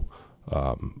 So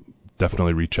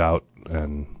definitely reach out,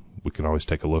 and we can always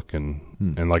take a look.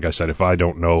 And like I said, if I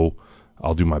don't know,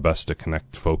 I'll do my best to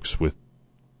connect folks with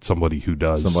somebody who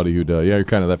does. Yeah, you're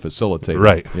kind of that facilitator.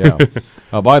 Right. Yeah.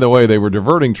 By the way, they were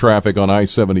diverting traffic on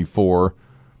I-74,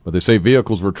 but they say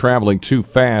vehicles were traveling too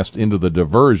fast into the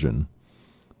diversion.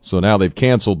 So now they've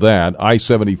canceled that.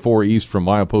 I-74 east from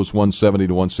milepost 170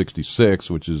 to 166,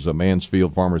 which is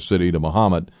Mansfield, Farmer City to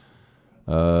Mahomet,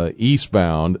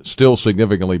 eastbound, still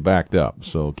significantly backed up.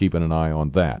 So keeping an eye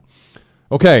on that.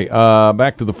 Okay,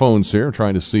 back to the phones here,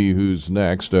 trying to see who's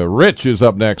next. Rich is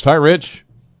up next. Hi, Rich.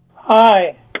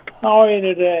 Hi. How are you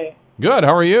today? Good.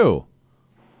 How are you?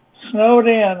 Snowed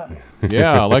in.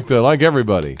 Yeah, like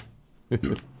everybody.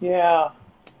 Yeah.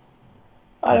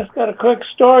 I just got a quick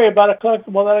story about a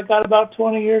collectible that I got about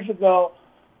 20 years ago.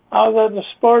 I was at the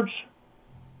sports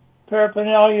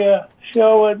paraphernalia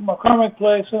show at McCormick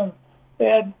Place, and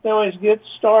they always get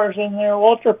stars in there.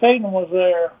 Walter Payton was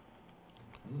there,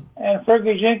 and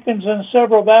Fergie Jenkins and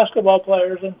several basketball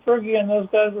players. And Fergie and those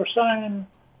guys were signing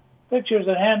pictures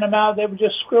and hand them out. They would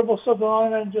just scribble something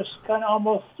on it and just kind of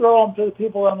almost throw them to the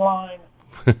people in line.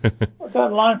 I got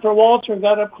in line for Walter,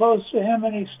 got up close to him,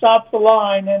 and he stopped the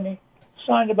line, and he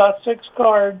signed about 6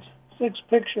 cards, 6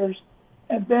 pictures,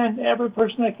 and then every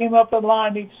person that came up in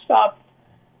line, he stopped.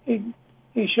 He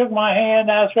shook my hand,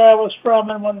 asked where I was from,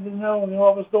 and wanted to know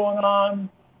what was going on,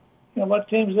 what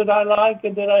teams did I like,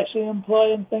 and did I see him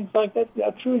play, and things like that.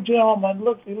 A true gentleman.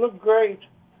 He looked great.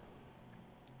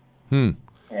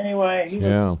 Anyway,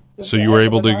 So you were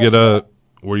able to get a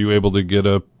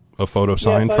photo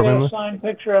signed from him? I got a signed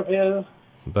picture of his.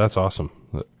 That's awesome.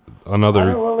 Another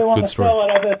I don't really want good to story. sell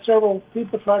it. I've had several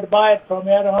people try to buy it from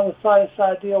me. I don't have the slightest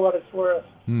idea what it's worth.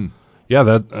 Yeah,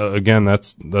 that again,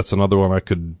 that's another one I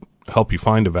could help you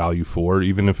find a value for,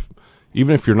 even if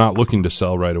you're not looking to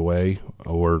sell right away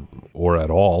or at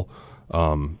all.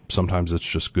 Sometimes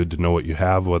it's just good to know what you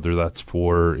have, whether that's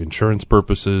for insurance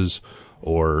purposes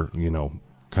or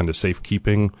kind of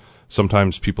safekeeping.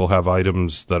 Sometimes people have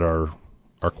items that are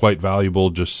quite valuable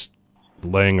just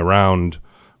laying around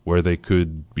where they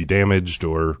could be damaged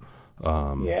or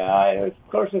of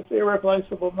course it's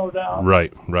irreplaceable, no doubt.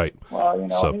 Right. Well,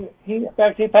 in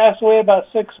fact he passed away about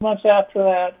 6 months after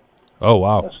that. Oh,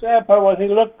 wow. The sad part was he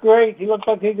looked great. He looked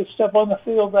like he could step on the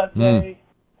field that day.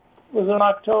 It was in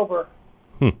October.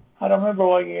 I don't remember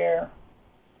what year,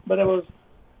 but it was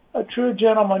a true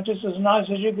gentleman, just as nice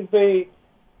as you could be.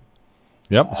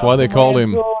 Yep, that's why they called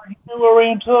him. He knew where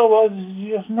Rantoul was,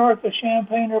 just north of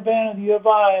Champaign-Urbana, the U of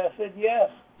I. I said yes.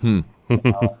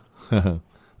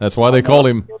 That's why they called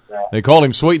him. They called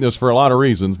him Sweetness for a lot of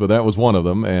reasons, but that was one of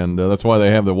them, and that's why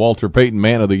they have the Walter Payton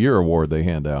Man of the Year award they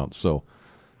hand out. So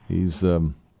he's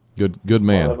good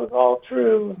man. Well, it was all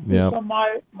true. Yeah. From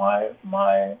my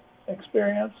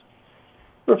experience.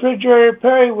 Refrigerator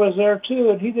Perry was there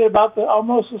too, and he did about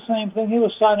almost the same thing. He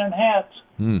was signing hats.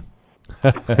 And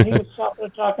he was stopping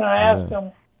and talking. I asked him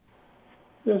if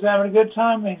he was having a good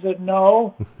time, and he said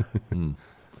no.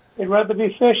 He'd rather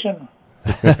be fishing.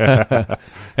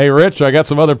 Hey, Rich, I got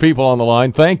some other people on the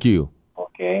line. Thank you.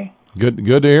 Okay. Good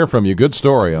to hear from you. Good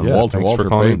story on Walter for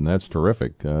calling. Payton. That's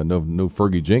terrific. No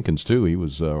Fergie Jenkins too. He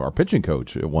was our pitching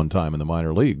coach at one time in the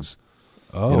minor leagues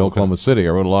in Oklahoma City.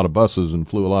 I rode a lot of buses and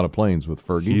flew a lot of planes with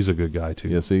Fergie. He's a good guy too.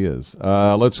 Yes, he is.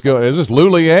 Let's go. Is this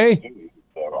Lulier?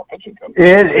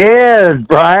 It is,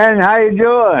 Brian. How you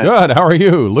doing? Good. How are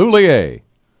you, Lulier?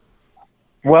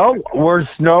 Well, we're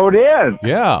snowed in.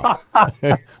 Yeah.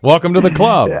 Welcome to the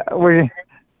club.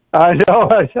 I know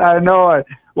it.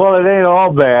 Well, it ain't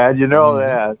all bad, you know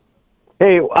that.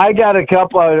 Hey, I got a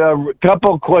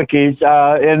couple quickies.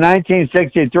 In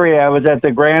 1963, I was at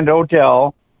the Grand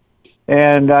Hotel,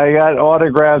 and I got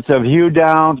autographs of Hugh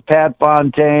Downs, Pat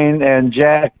Fontaine, and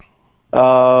Jack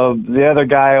the other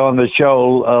guy on the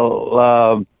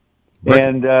show,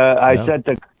 I sent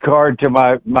the card to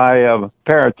my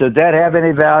parents. Does that have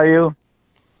any value?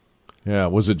 Yeah,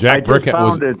 was it Jack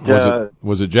Brickhouse?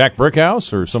 Was it Jack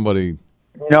Brickhouse or somebody?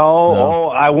 No.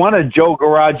 I wanted Joe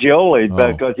Garaggioli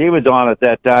because he was on at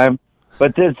that time.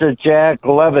 But this is Jack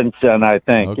Levinson, I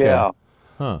think. Okay. Yeah.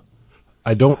 Huh.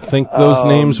 I don't think those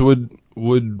names would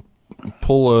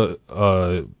pull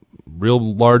a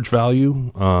real large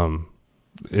value.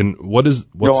 And what's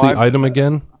the item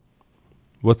again?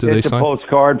 What did they sign? It's a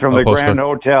postcard from the Grand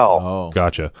Hotel. Oh,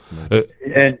 gotcha.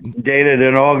 And dated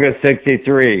in August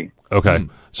 '63. Okay.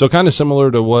 So kind of similar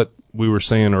to what we were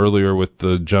saying earlier with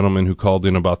the gentleman who called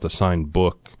in about the signed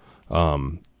book.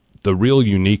 The real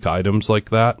unique items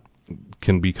like that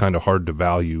can be kind of hard to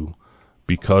value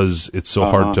because it's so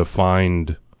hard to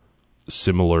find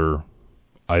similar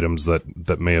items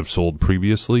that may have sold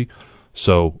previously.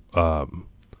 So,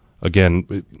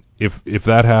 again, if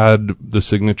that had the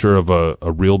signature of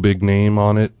a real big name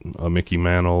on it, a Mickey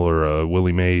Mantle or a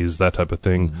Willie Mays, that type of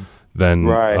thing, then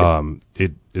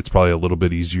it's probably a little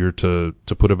bit easier to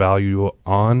put a value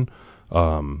on.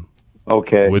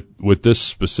 Okay. With this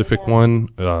specific one,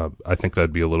 I think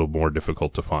that'd be a little more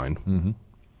difficult to find. Mm-hmm.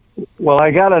 Well,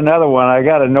 I got another one. I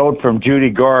got a note from Judy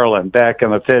Garland back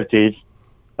in the 50s.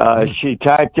 She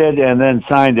typed it and then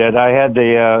signed it. I had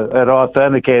it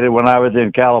authenticated when I was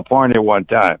in California one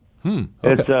time. Okay.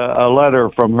 It's a letter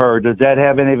from her. Does that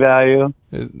have any value?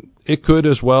 It could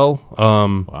as well.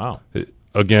 Wow.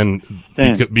 Again,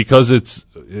 because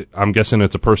I'm guessing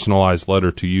it's a personalized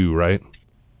letter to you, right?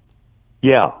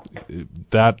 Yeah.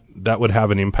 That would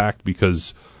have an impact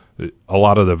because a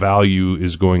lot of the value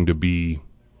is going to be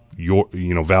your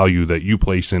value that you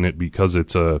place in it because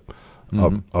it's a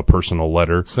personal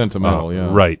letter. Sentimental,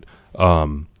 yeah. Right.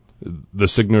 The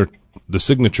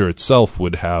signature itself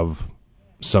would have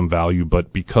some value,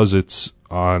 but because it's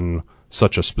on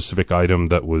such a specific item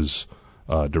that was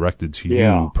directed to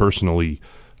you personally,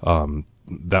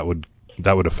 that would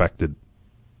affect it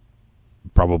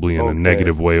probably in a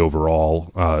negative way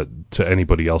overall to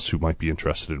anybody else who might be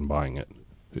interested in buying it,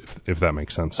 if that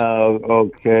makes sense.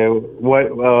 Okay. What?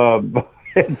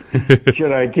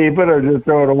 Should I keep it or just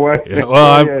throw it away? Yeah,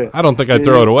 well, I don't think I'd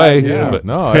throw it away. Yeah, but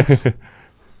no, it's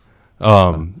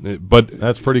but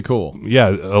that's pretty cool. Yeah,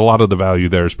 a lot of the value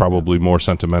there is probably more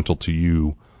sentimental to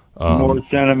you. More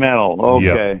sentimental.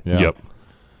 Okay. Yep.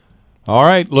 All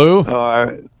right, Lou. All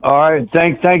right.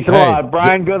 Thanks a lot,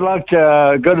 Brian. Good luck.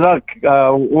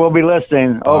 We'll be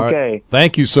listening. Okay. Right.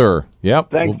 Thank you, sir.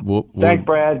 Yep. Thanks,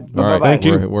 Brad. All right. Bye-bye. Thank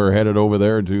you. We're headed over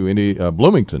there to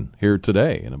Bloomington here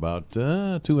today in about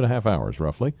 2.5 hours,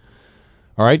 roughly.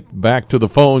 All right. Back to the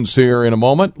phones here in a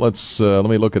moment. Let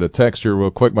me look at a text here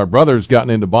real quick. My brother's gotten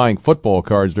into buying football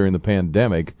cards during the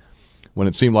pandemic when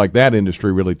it seemed like that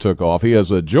industry really took off. He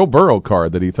has a Joe Burrow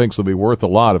card that he thinks will be worth a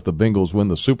lot if the Bengals win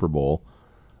the Super Bowl.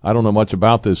 I don't know much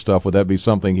about this stuff. Would that be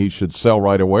something he should sell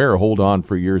right away or hold on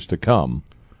for years to come?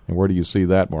 And where do you see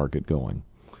that market going?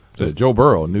 So Joe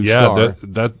Burrow, new star.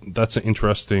 Yeah, that's an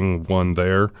interesting one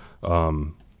there.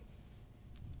 The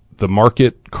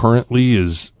market currently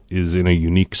is in a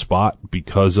unique spot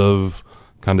because of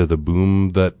kind of the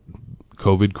boom that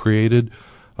COVID created.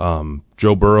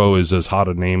 Joe Burrow is as hot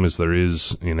a name as there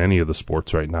is in any of the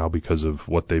sports right now because of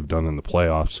what they've done in the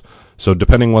playoffs. So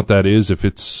depending what that is, if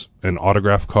it's an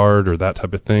autograph card or that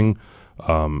type of thing,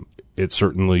 it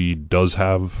certainly does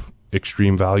have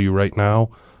extreme value right now.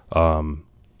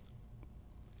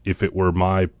 If it were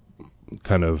my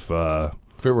kind of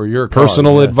if it were your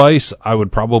personal card, advice, I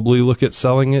would probably look at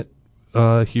selling it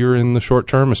here in the short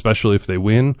term, especially if they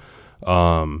win.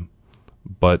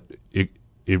 But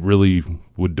it really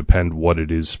would depend what it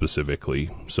is specifically.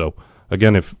 So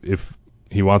again, if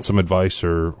he wants some advice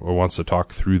or wants to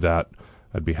talk through that,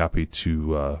 I'd be happy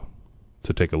to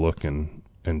take a look and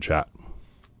chat.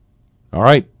 All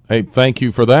right. Hey, thank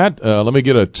you for that. Let me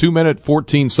get a 2-minute,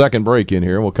 14-second break in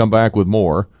here. We'll come back with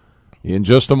more in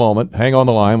just a moment. Hang on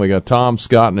the line. We got Tom,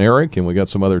 Scott, and Eric, and we got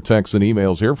some other texts and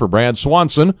emails here for Brad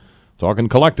Swanson talking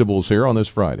collectibles here on this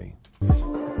Friday.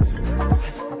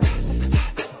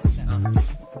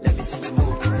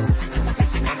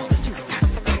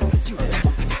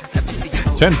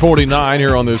 10:49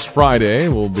 here on this Friday.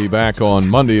 We'll be back on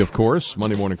Monday, of course.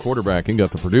 Monday morning quarterbacking. Got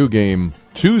the Purdue game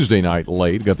Tuesday night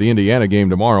late. Got the Indiana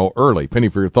game tomorrow early. Penny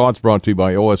for your thoughts brought to you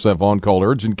by OSF On-Call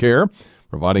Urgent Care,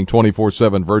 providing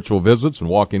 24/7 virtual visits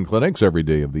and walk-in clinics every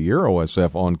day of the year.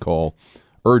 OSF On-Call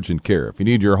Urgent Care. If you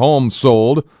need your home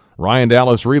sold, Ryan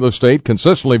Dallas Real Estate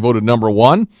consistently voted number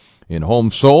 1 in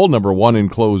homes sold, number 1 in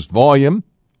closed volume.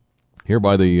 Here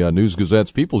by the News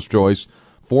Gazette's People's Choice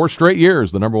 4 straight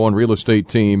years the number one real estate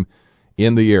team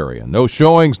in the area. No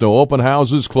showings, no open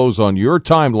houses. Close on your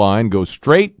timeline. Go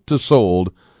straight to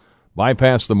sold.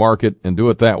 Bypass the market and do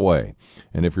it that way.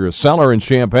 And if you're a seller in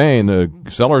Champaign, the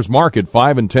seller's market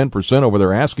 5 and 10% over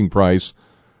their asking price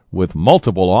with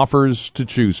multiple offers to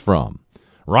choose from.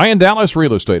 Ryan Dallas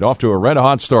Real Estate off to a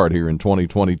red-hot start here in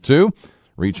 2022.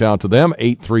 Reach out to them,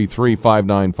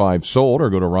 833-595-SOLD, or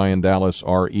go to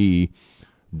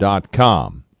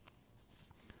ryandallasre.com.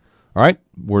 All right,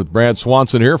 we're with Brad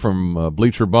Swanson here from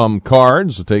Bleacher Bum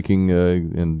Cards, taking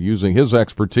and using his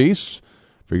expertise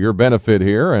for your benefit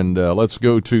here. And let's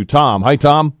go to Tom. Hi,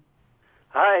 Tom.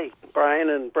 Hi, Brian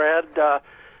and Brad.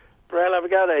 Brad, I've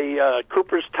got a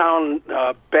Cooperstown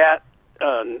bat,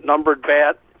 numbered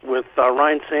bat with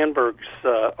Ryan Sandberg's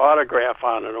autograph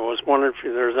on it. I was wondering if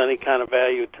there's any kind of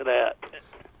value to that.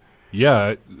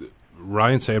 Yeah,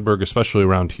 Ryan Sandberg, especially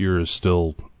around here, is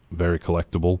still very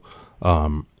collectible.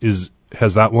 Has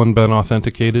that one been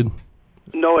authenticated?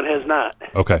 No, it has not.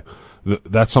 Okay.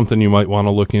 That's something you might want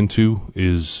to look into,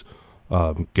 is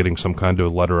getting some kind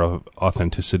of letter of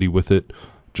authenticity with it,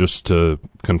 just to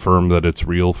confirm that it's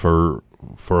real for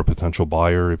a potential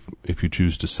buyer if you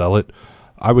choose to sell it.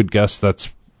 I would guess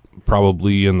that's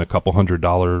probably in the couple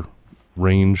 $100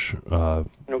 range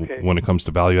when it comes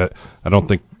to value. I don't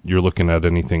think you're looking at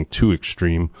anything too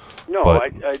extreme. No, but,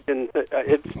 I didn't.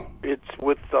 It's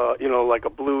with like a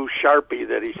blue Sharpie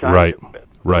that he signed right, it with.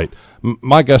 Right.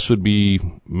 My guess would be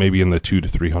maybe in the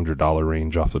 $200 to $300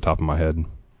 range off the top of my head.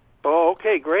 Oh,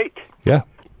 okay, great. Yeah.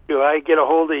 Do I get a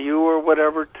hold of you or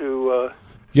whatever to?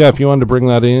 Yeah, if you wanted to bring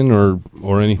that in or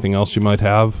anything else you might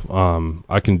have,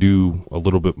 I can do a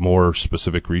little bit more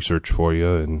specific research for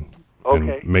you and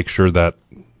make sure that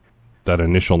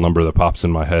initial number that pops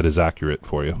in my head is accurate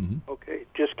for you. Mm-hmm. Okay,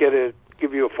 just give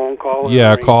you a phone call?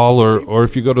 Yeah, call, or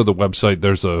if you go to the website,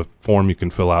 there's a form you can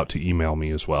fill out to email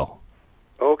me as well.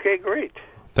 Okay, great.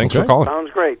 Thanks for calling.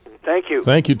 Sounds great. Thank you.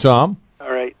 Thank you, Tom.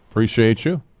 All right. Appreciate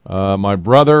you. My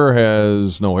brother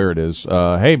has... No, here it is.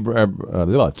 Hey,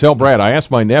 tell Brad, I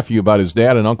asked my nephew about his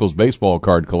dad and uncle's baseball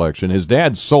card collection. His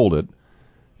dad sold it,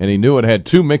 and he knew it had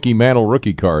 2 Mickey Mantle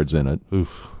rookie cards in it.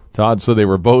 Oof. Todd said they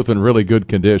were both in really good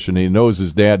condition. He knows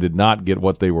his dad did not get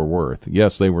what they were worth.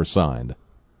 Yes, they were signed.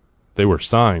 They were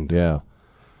signed? Yeah.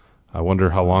 I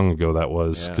wonder how long ago that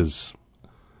was, because,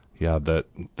 that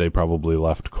they probably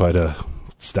left quite a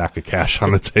stack of cash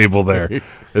on the table there,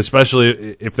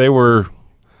 especially if they were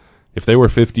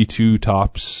 52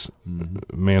 Topps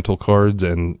Mantle cards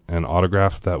and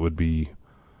autographed. That would be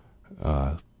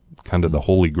kind of the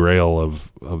holy grail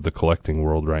of the collecting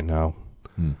world right now.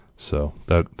 So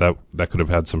that could have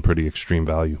had some pretty extreme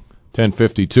value.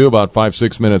 10:52, about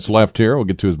 5-6 minutes left here. We'll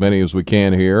get to as many as we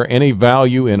can here. Any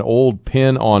value in old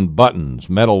pin-on buttons,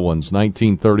 metal ones,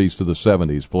 1930s to the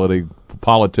 70s,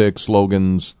 politics,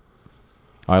 slogans,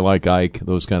 I like Ike,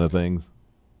 those kind of things?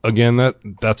 Again,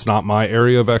 that's not my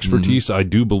area of expertise. I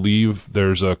do believe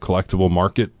there's a collectible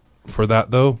market for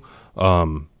that, though.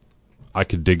 I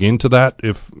could dig into that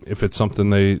if it's something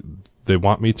they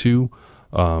want me to.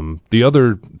 The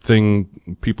other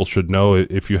thing people should know,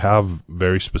 if you have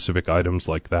very specific items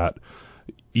like that,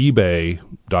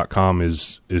 eBay.com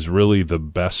is really the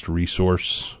best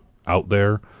resource out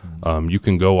there. You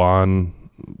can go on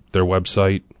their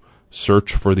website,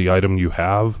 search for the item you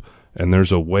have, and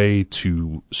there's a way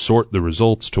to sort the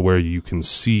results to where you can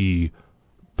see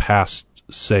past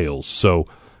sales. So,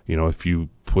 if you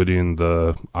put in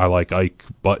the I like Ike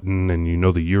button and you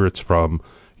know the year it's from,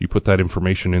 you put that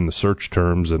information in the search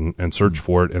terms and search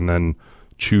for it, and then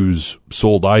choose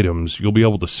sold items, you'll be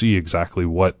able to see exactly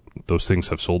what those things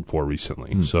have sold for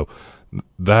recently. So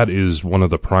that is one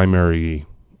of the primary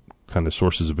kind of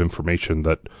sources of information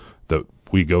that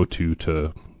we go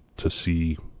to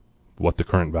see what the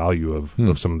current value of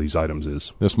some of these items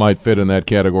is. This might fit in that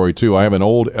category, too. I have an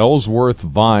old Ellsworth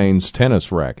Vines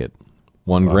tennis racket.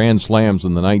 Won Grand Slams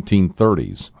in the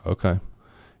 1930s. Okay.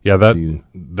 Yeah,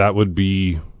 that would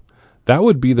be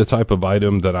the type of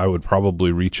item that I would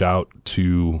probably reach out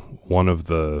to one of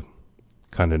the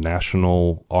kind of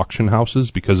national auction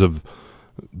houses because of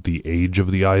the age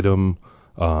of the item.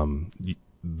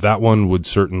 That one would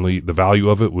certainly, the value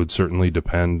of it would certainly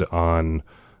depend on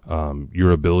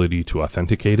your ability to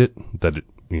authenticate it, that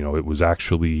it was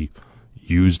actually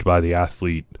used by the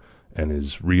athlete and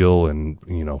is real, and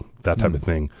that type of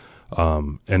thing.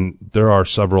 And there are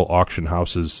several auction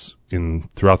houses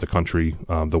throughout the country.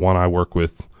 The one I work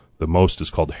with the most is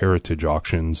called Heritage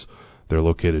Auctions. They're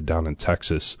located down in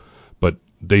Texas, but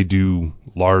they do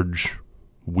large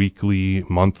weekly,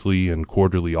 monthly, and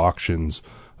quarterly auctions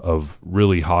of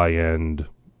really high-end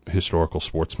historical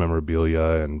sports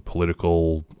memorabilia and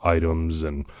political items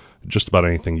and just about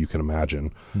anything you can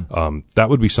imagine. That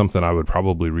would be something I would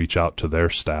probably reach out to their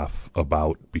staff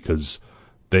about, because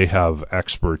they have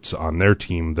experts on their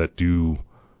team that do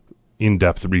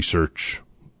in-depth research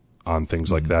on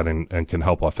things like that and can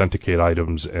help authenticate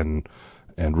items and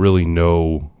really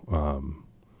know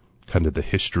kind of the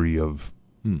history of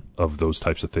those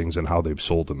types of things and how they've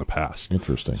sold in the past.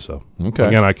 Interesting. So okay.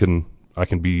 Again, I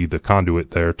can be the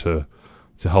conduit there to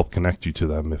help connect you to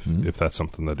them if that's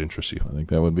something that interests you. I think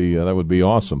that would be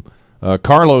awesome.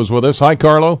 Carlo's with us. Hi,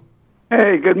 Carlo.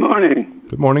 Hey, good morning.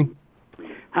 Good morning.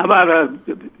 How about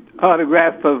an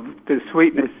autograph of the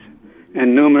Sweetness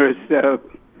and numerous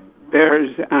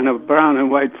Bears on a brown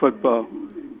and white football?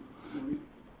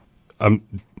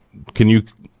 Can you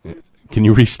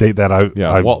restate that?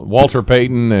 Walter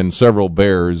Payton and several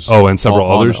Bears. Oh, and several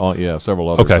others? Several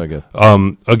others, okay. I guess.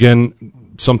 Again,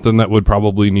 something that would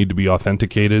probably need to be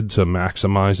authenticated to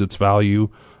maximize its value.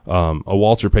 A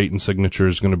Walter Payton signature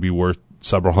is going to be worth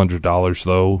several $100s,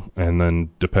 though, and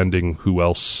then depending who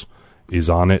else is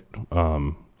on it,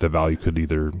 the value could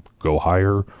either go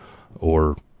higher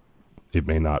or it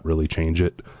may not really change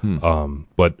it.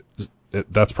 But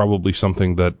that's probably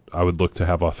something that I would look to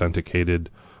have authenticated,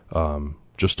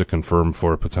 just to confirm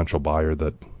for a potential buyer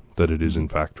that it is in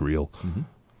fact real.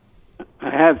 I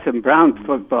have some Brown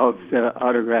footballs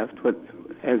autographed with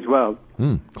as well.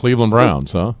 Cleveland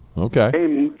Browns, huh? Okay.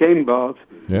 Game balls.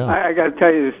 Yeah. I got to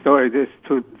tell you the story. It's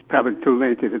probably too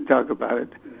lengthy to talk about it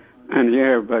on the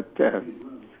air, but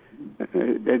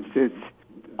it's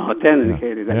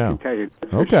authenticated. I can tell you.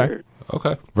 Okay. Sure.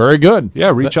 Okay. Very good.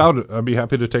 Yeah, reach out. I'd be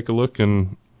happy to take a look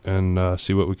and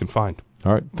see what we can find.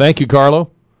 All right. Thank you,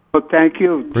 Carlo. Well, thank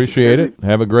you. Appreciate it.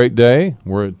 Have a great day.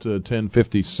 We're at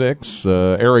 10:56.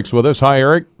 Eric's with us. Hi,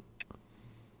 Eric.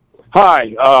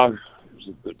 Hi.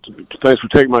 Thanks for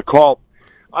taking my call.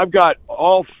 I've got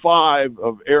all 5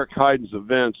 of Eric Hyden's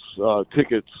events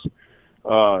tickets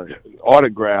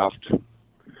autographed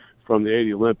from the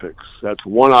 80 Olympics. That's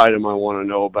one item I want to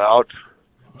know about.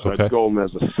 So Okay. I'd go them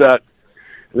as a set.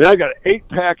 And then I got an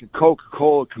 8-pack of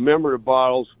Coca-Cola commemorative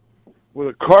bottles with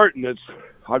a carton that's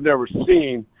I've never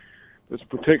seen. This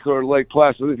particular Lake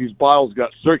Placid, I think these bottles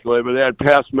got circulated, but they had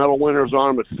past medal winners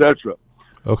on them, etc.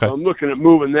 Okay. I'm looking at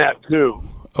moving that too.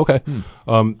 Okay.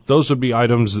 Those would be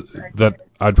items that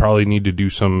I'd probably need to do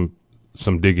some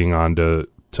digging on to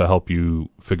help you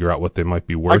figure out what they might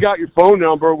be worth. I got your phone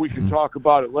number. We can talk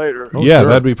about it later. Yeah, sure.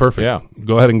 That'd be perfect. Yeah.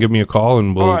 Go ahead and give me a call,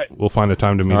 and we'll find a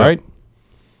time to meet All right. up.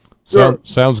 Sure.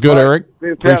 Sounds good, All right. Eric.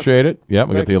 Fantastic. Appreciate it. Yeah,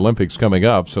 we got Thank the Olympics coming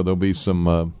up, so there'll be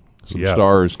some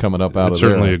stars coming up out It's of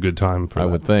there. certainly a good time for I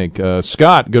that. would think.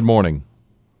 Scott, good morning.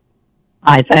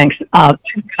 Hi, thanks. 2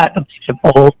 cups of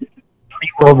old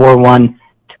pre-World War I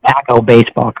tobacco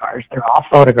baseball cards. They're all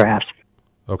photographs.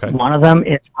 Okay. One of them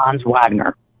is Hans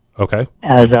Wagner, Okay.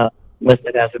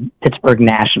 listed as a Pittsburgh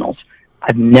Nationals.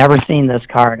 I've never seen this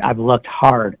card. I've looked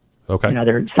hard Okay. in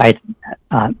other sites.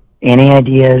 Any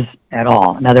ideas at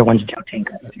all? Another one's Joe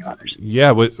Tinker and a few others.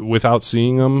 Yeah, without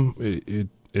seeing them,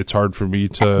 it's hard for me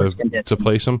to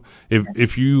place them.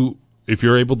 If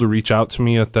you're able to reach out to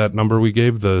me at that number we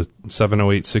gave, the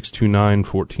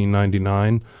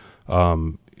 708-629-1499,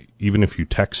 even if you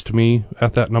text me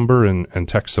at that number and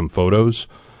text some photos,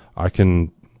 I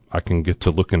can get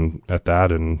to looking at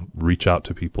that and reach out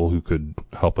to people who could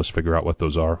help us figure out what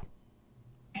those are.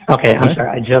 Okay, I'm sorry.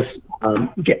 I just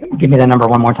give me the number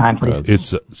one more time, please.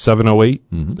 It's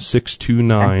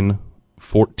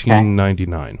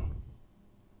 708-629-1499.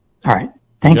 All right.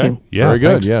 Thank you. Yeah, very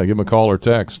good. thanks. Yeah, give him a call or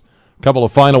text. A couple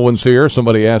of final ones here.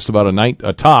 Somebody asked about a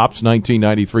Topps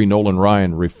 1993 Nolan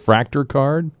Ryan refractor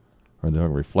card, or the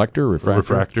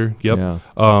refractor. Yep. Yeah.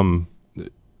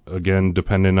 Again,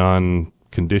 depending on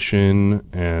condition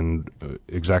and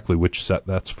exactly which set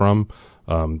that's from.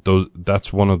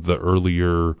 That's one of the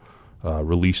earlier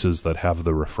releases that have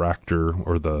the refractor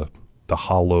or the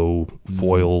hollow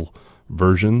foil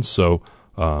versions. So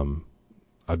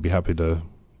I'd be happy to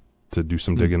do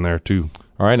some digging there too.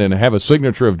 All right, and have a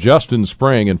signature of Justin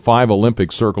Spring in 5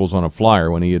 Olympic circles on a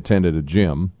flyer when he attended a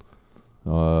gym.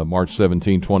 March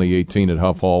 17, 2018 at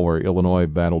Huff Hall, where Illinois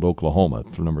battled Oklahoma,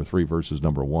 number 3 versus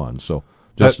number 1. So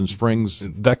Justin Springs.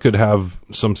 That could have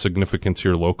some significance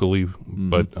here locally,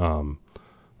 but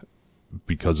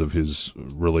because of his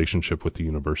relationship with the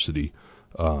university,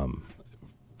 from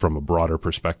a broader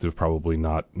perspective, probably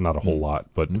not a whole lot,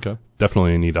 but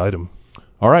definitely a neat item.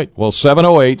 All right. Well,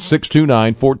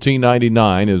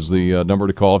 708-629-1499 is the number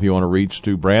to call if you want to reach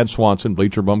to Brad Swanson,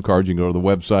 Bleacher Bum Cards. You can go to the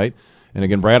website And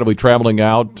again, Brad will be traveling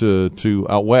out to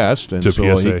out west, and to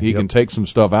so PSA, he can take some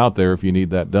stuff out there if you need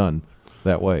that done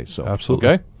that way. So absolutely.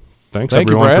 Okay. Thank you,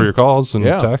 everyone Brad. for your calls and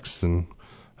Yeah. texts, and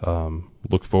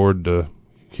look forward to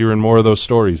hearing more of those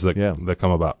stories that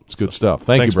come about. It's good stuff.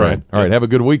 Thanks, Thanks, you, Brad. Brian. All right, have a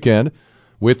good weekend.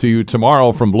 With you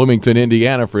tomorrow from Bloomington,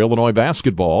 Indiana for Illinois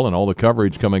basketball, and all the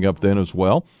coverage coming up then as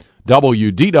well.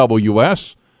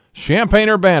 WDWS,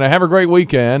 Champaign-Urbana. Have a great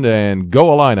weekend, and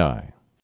go Illini.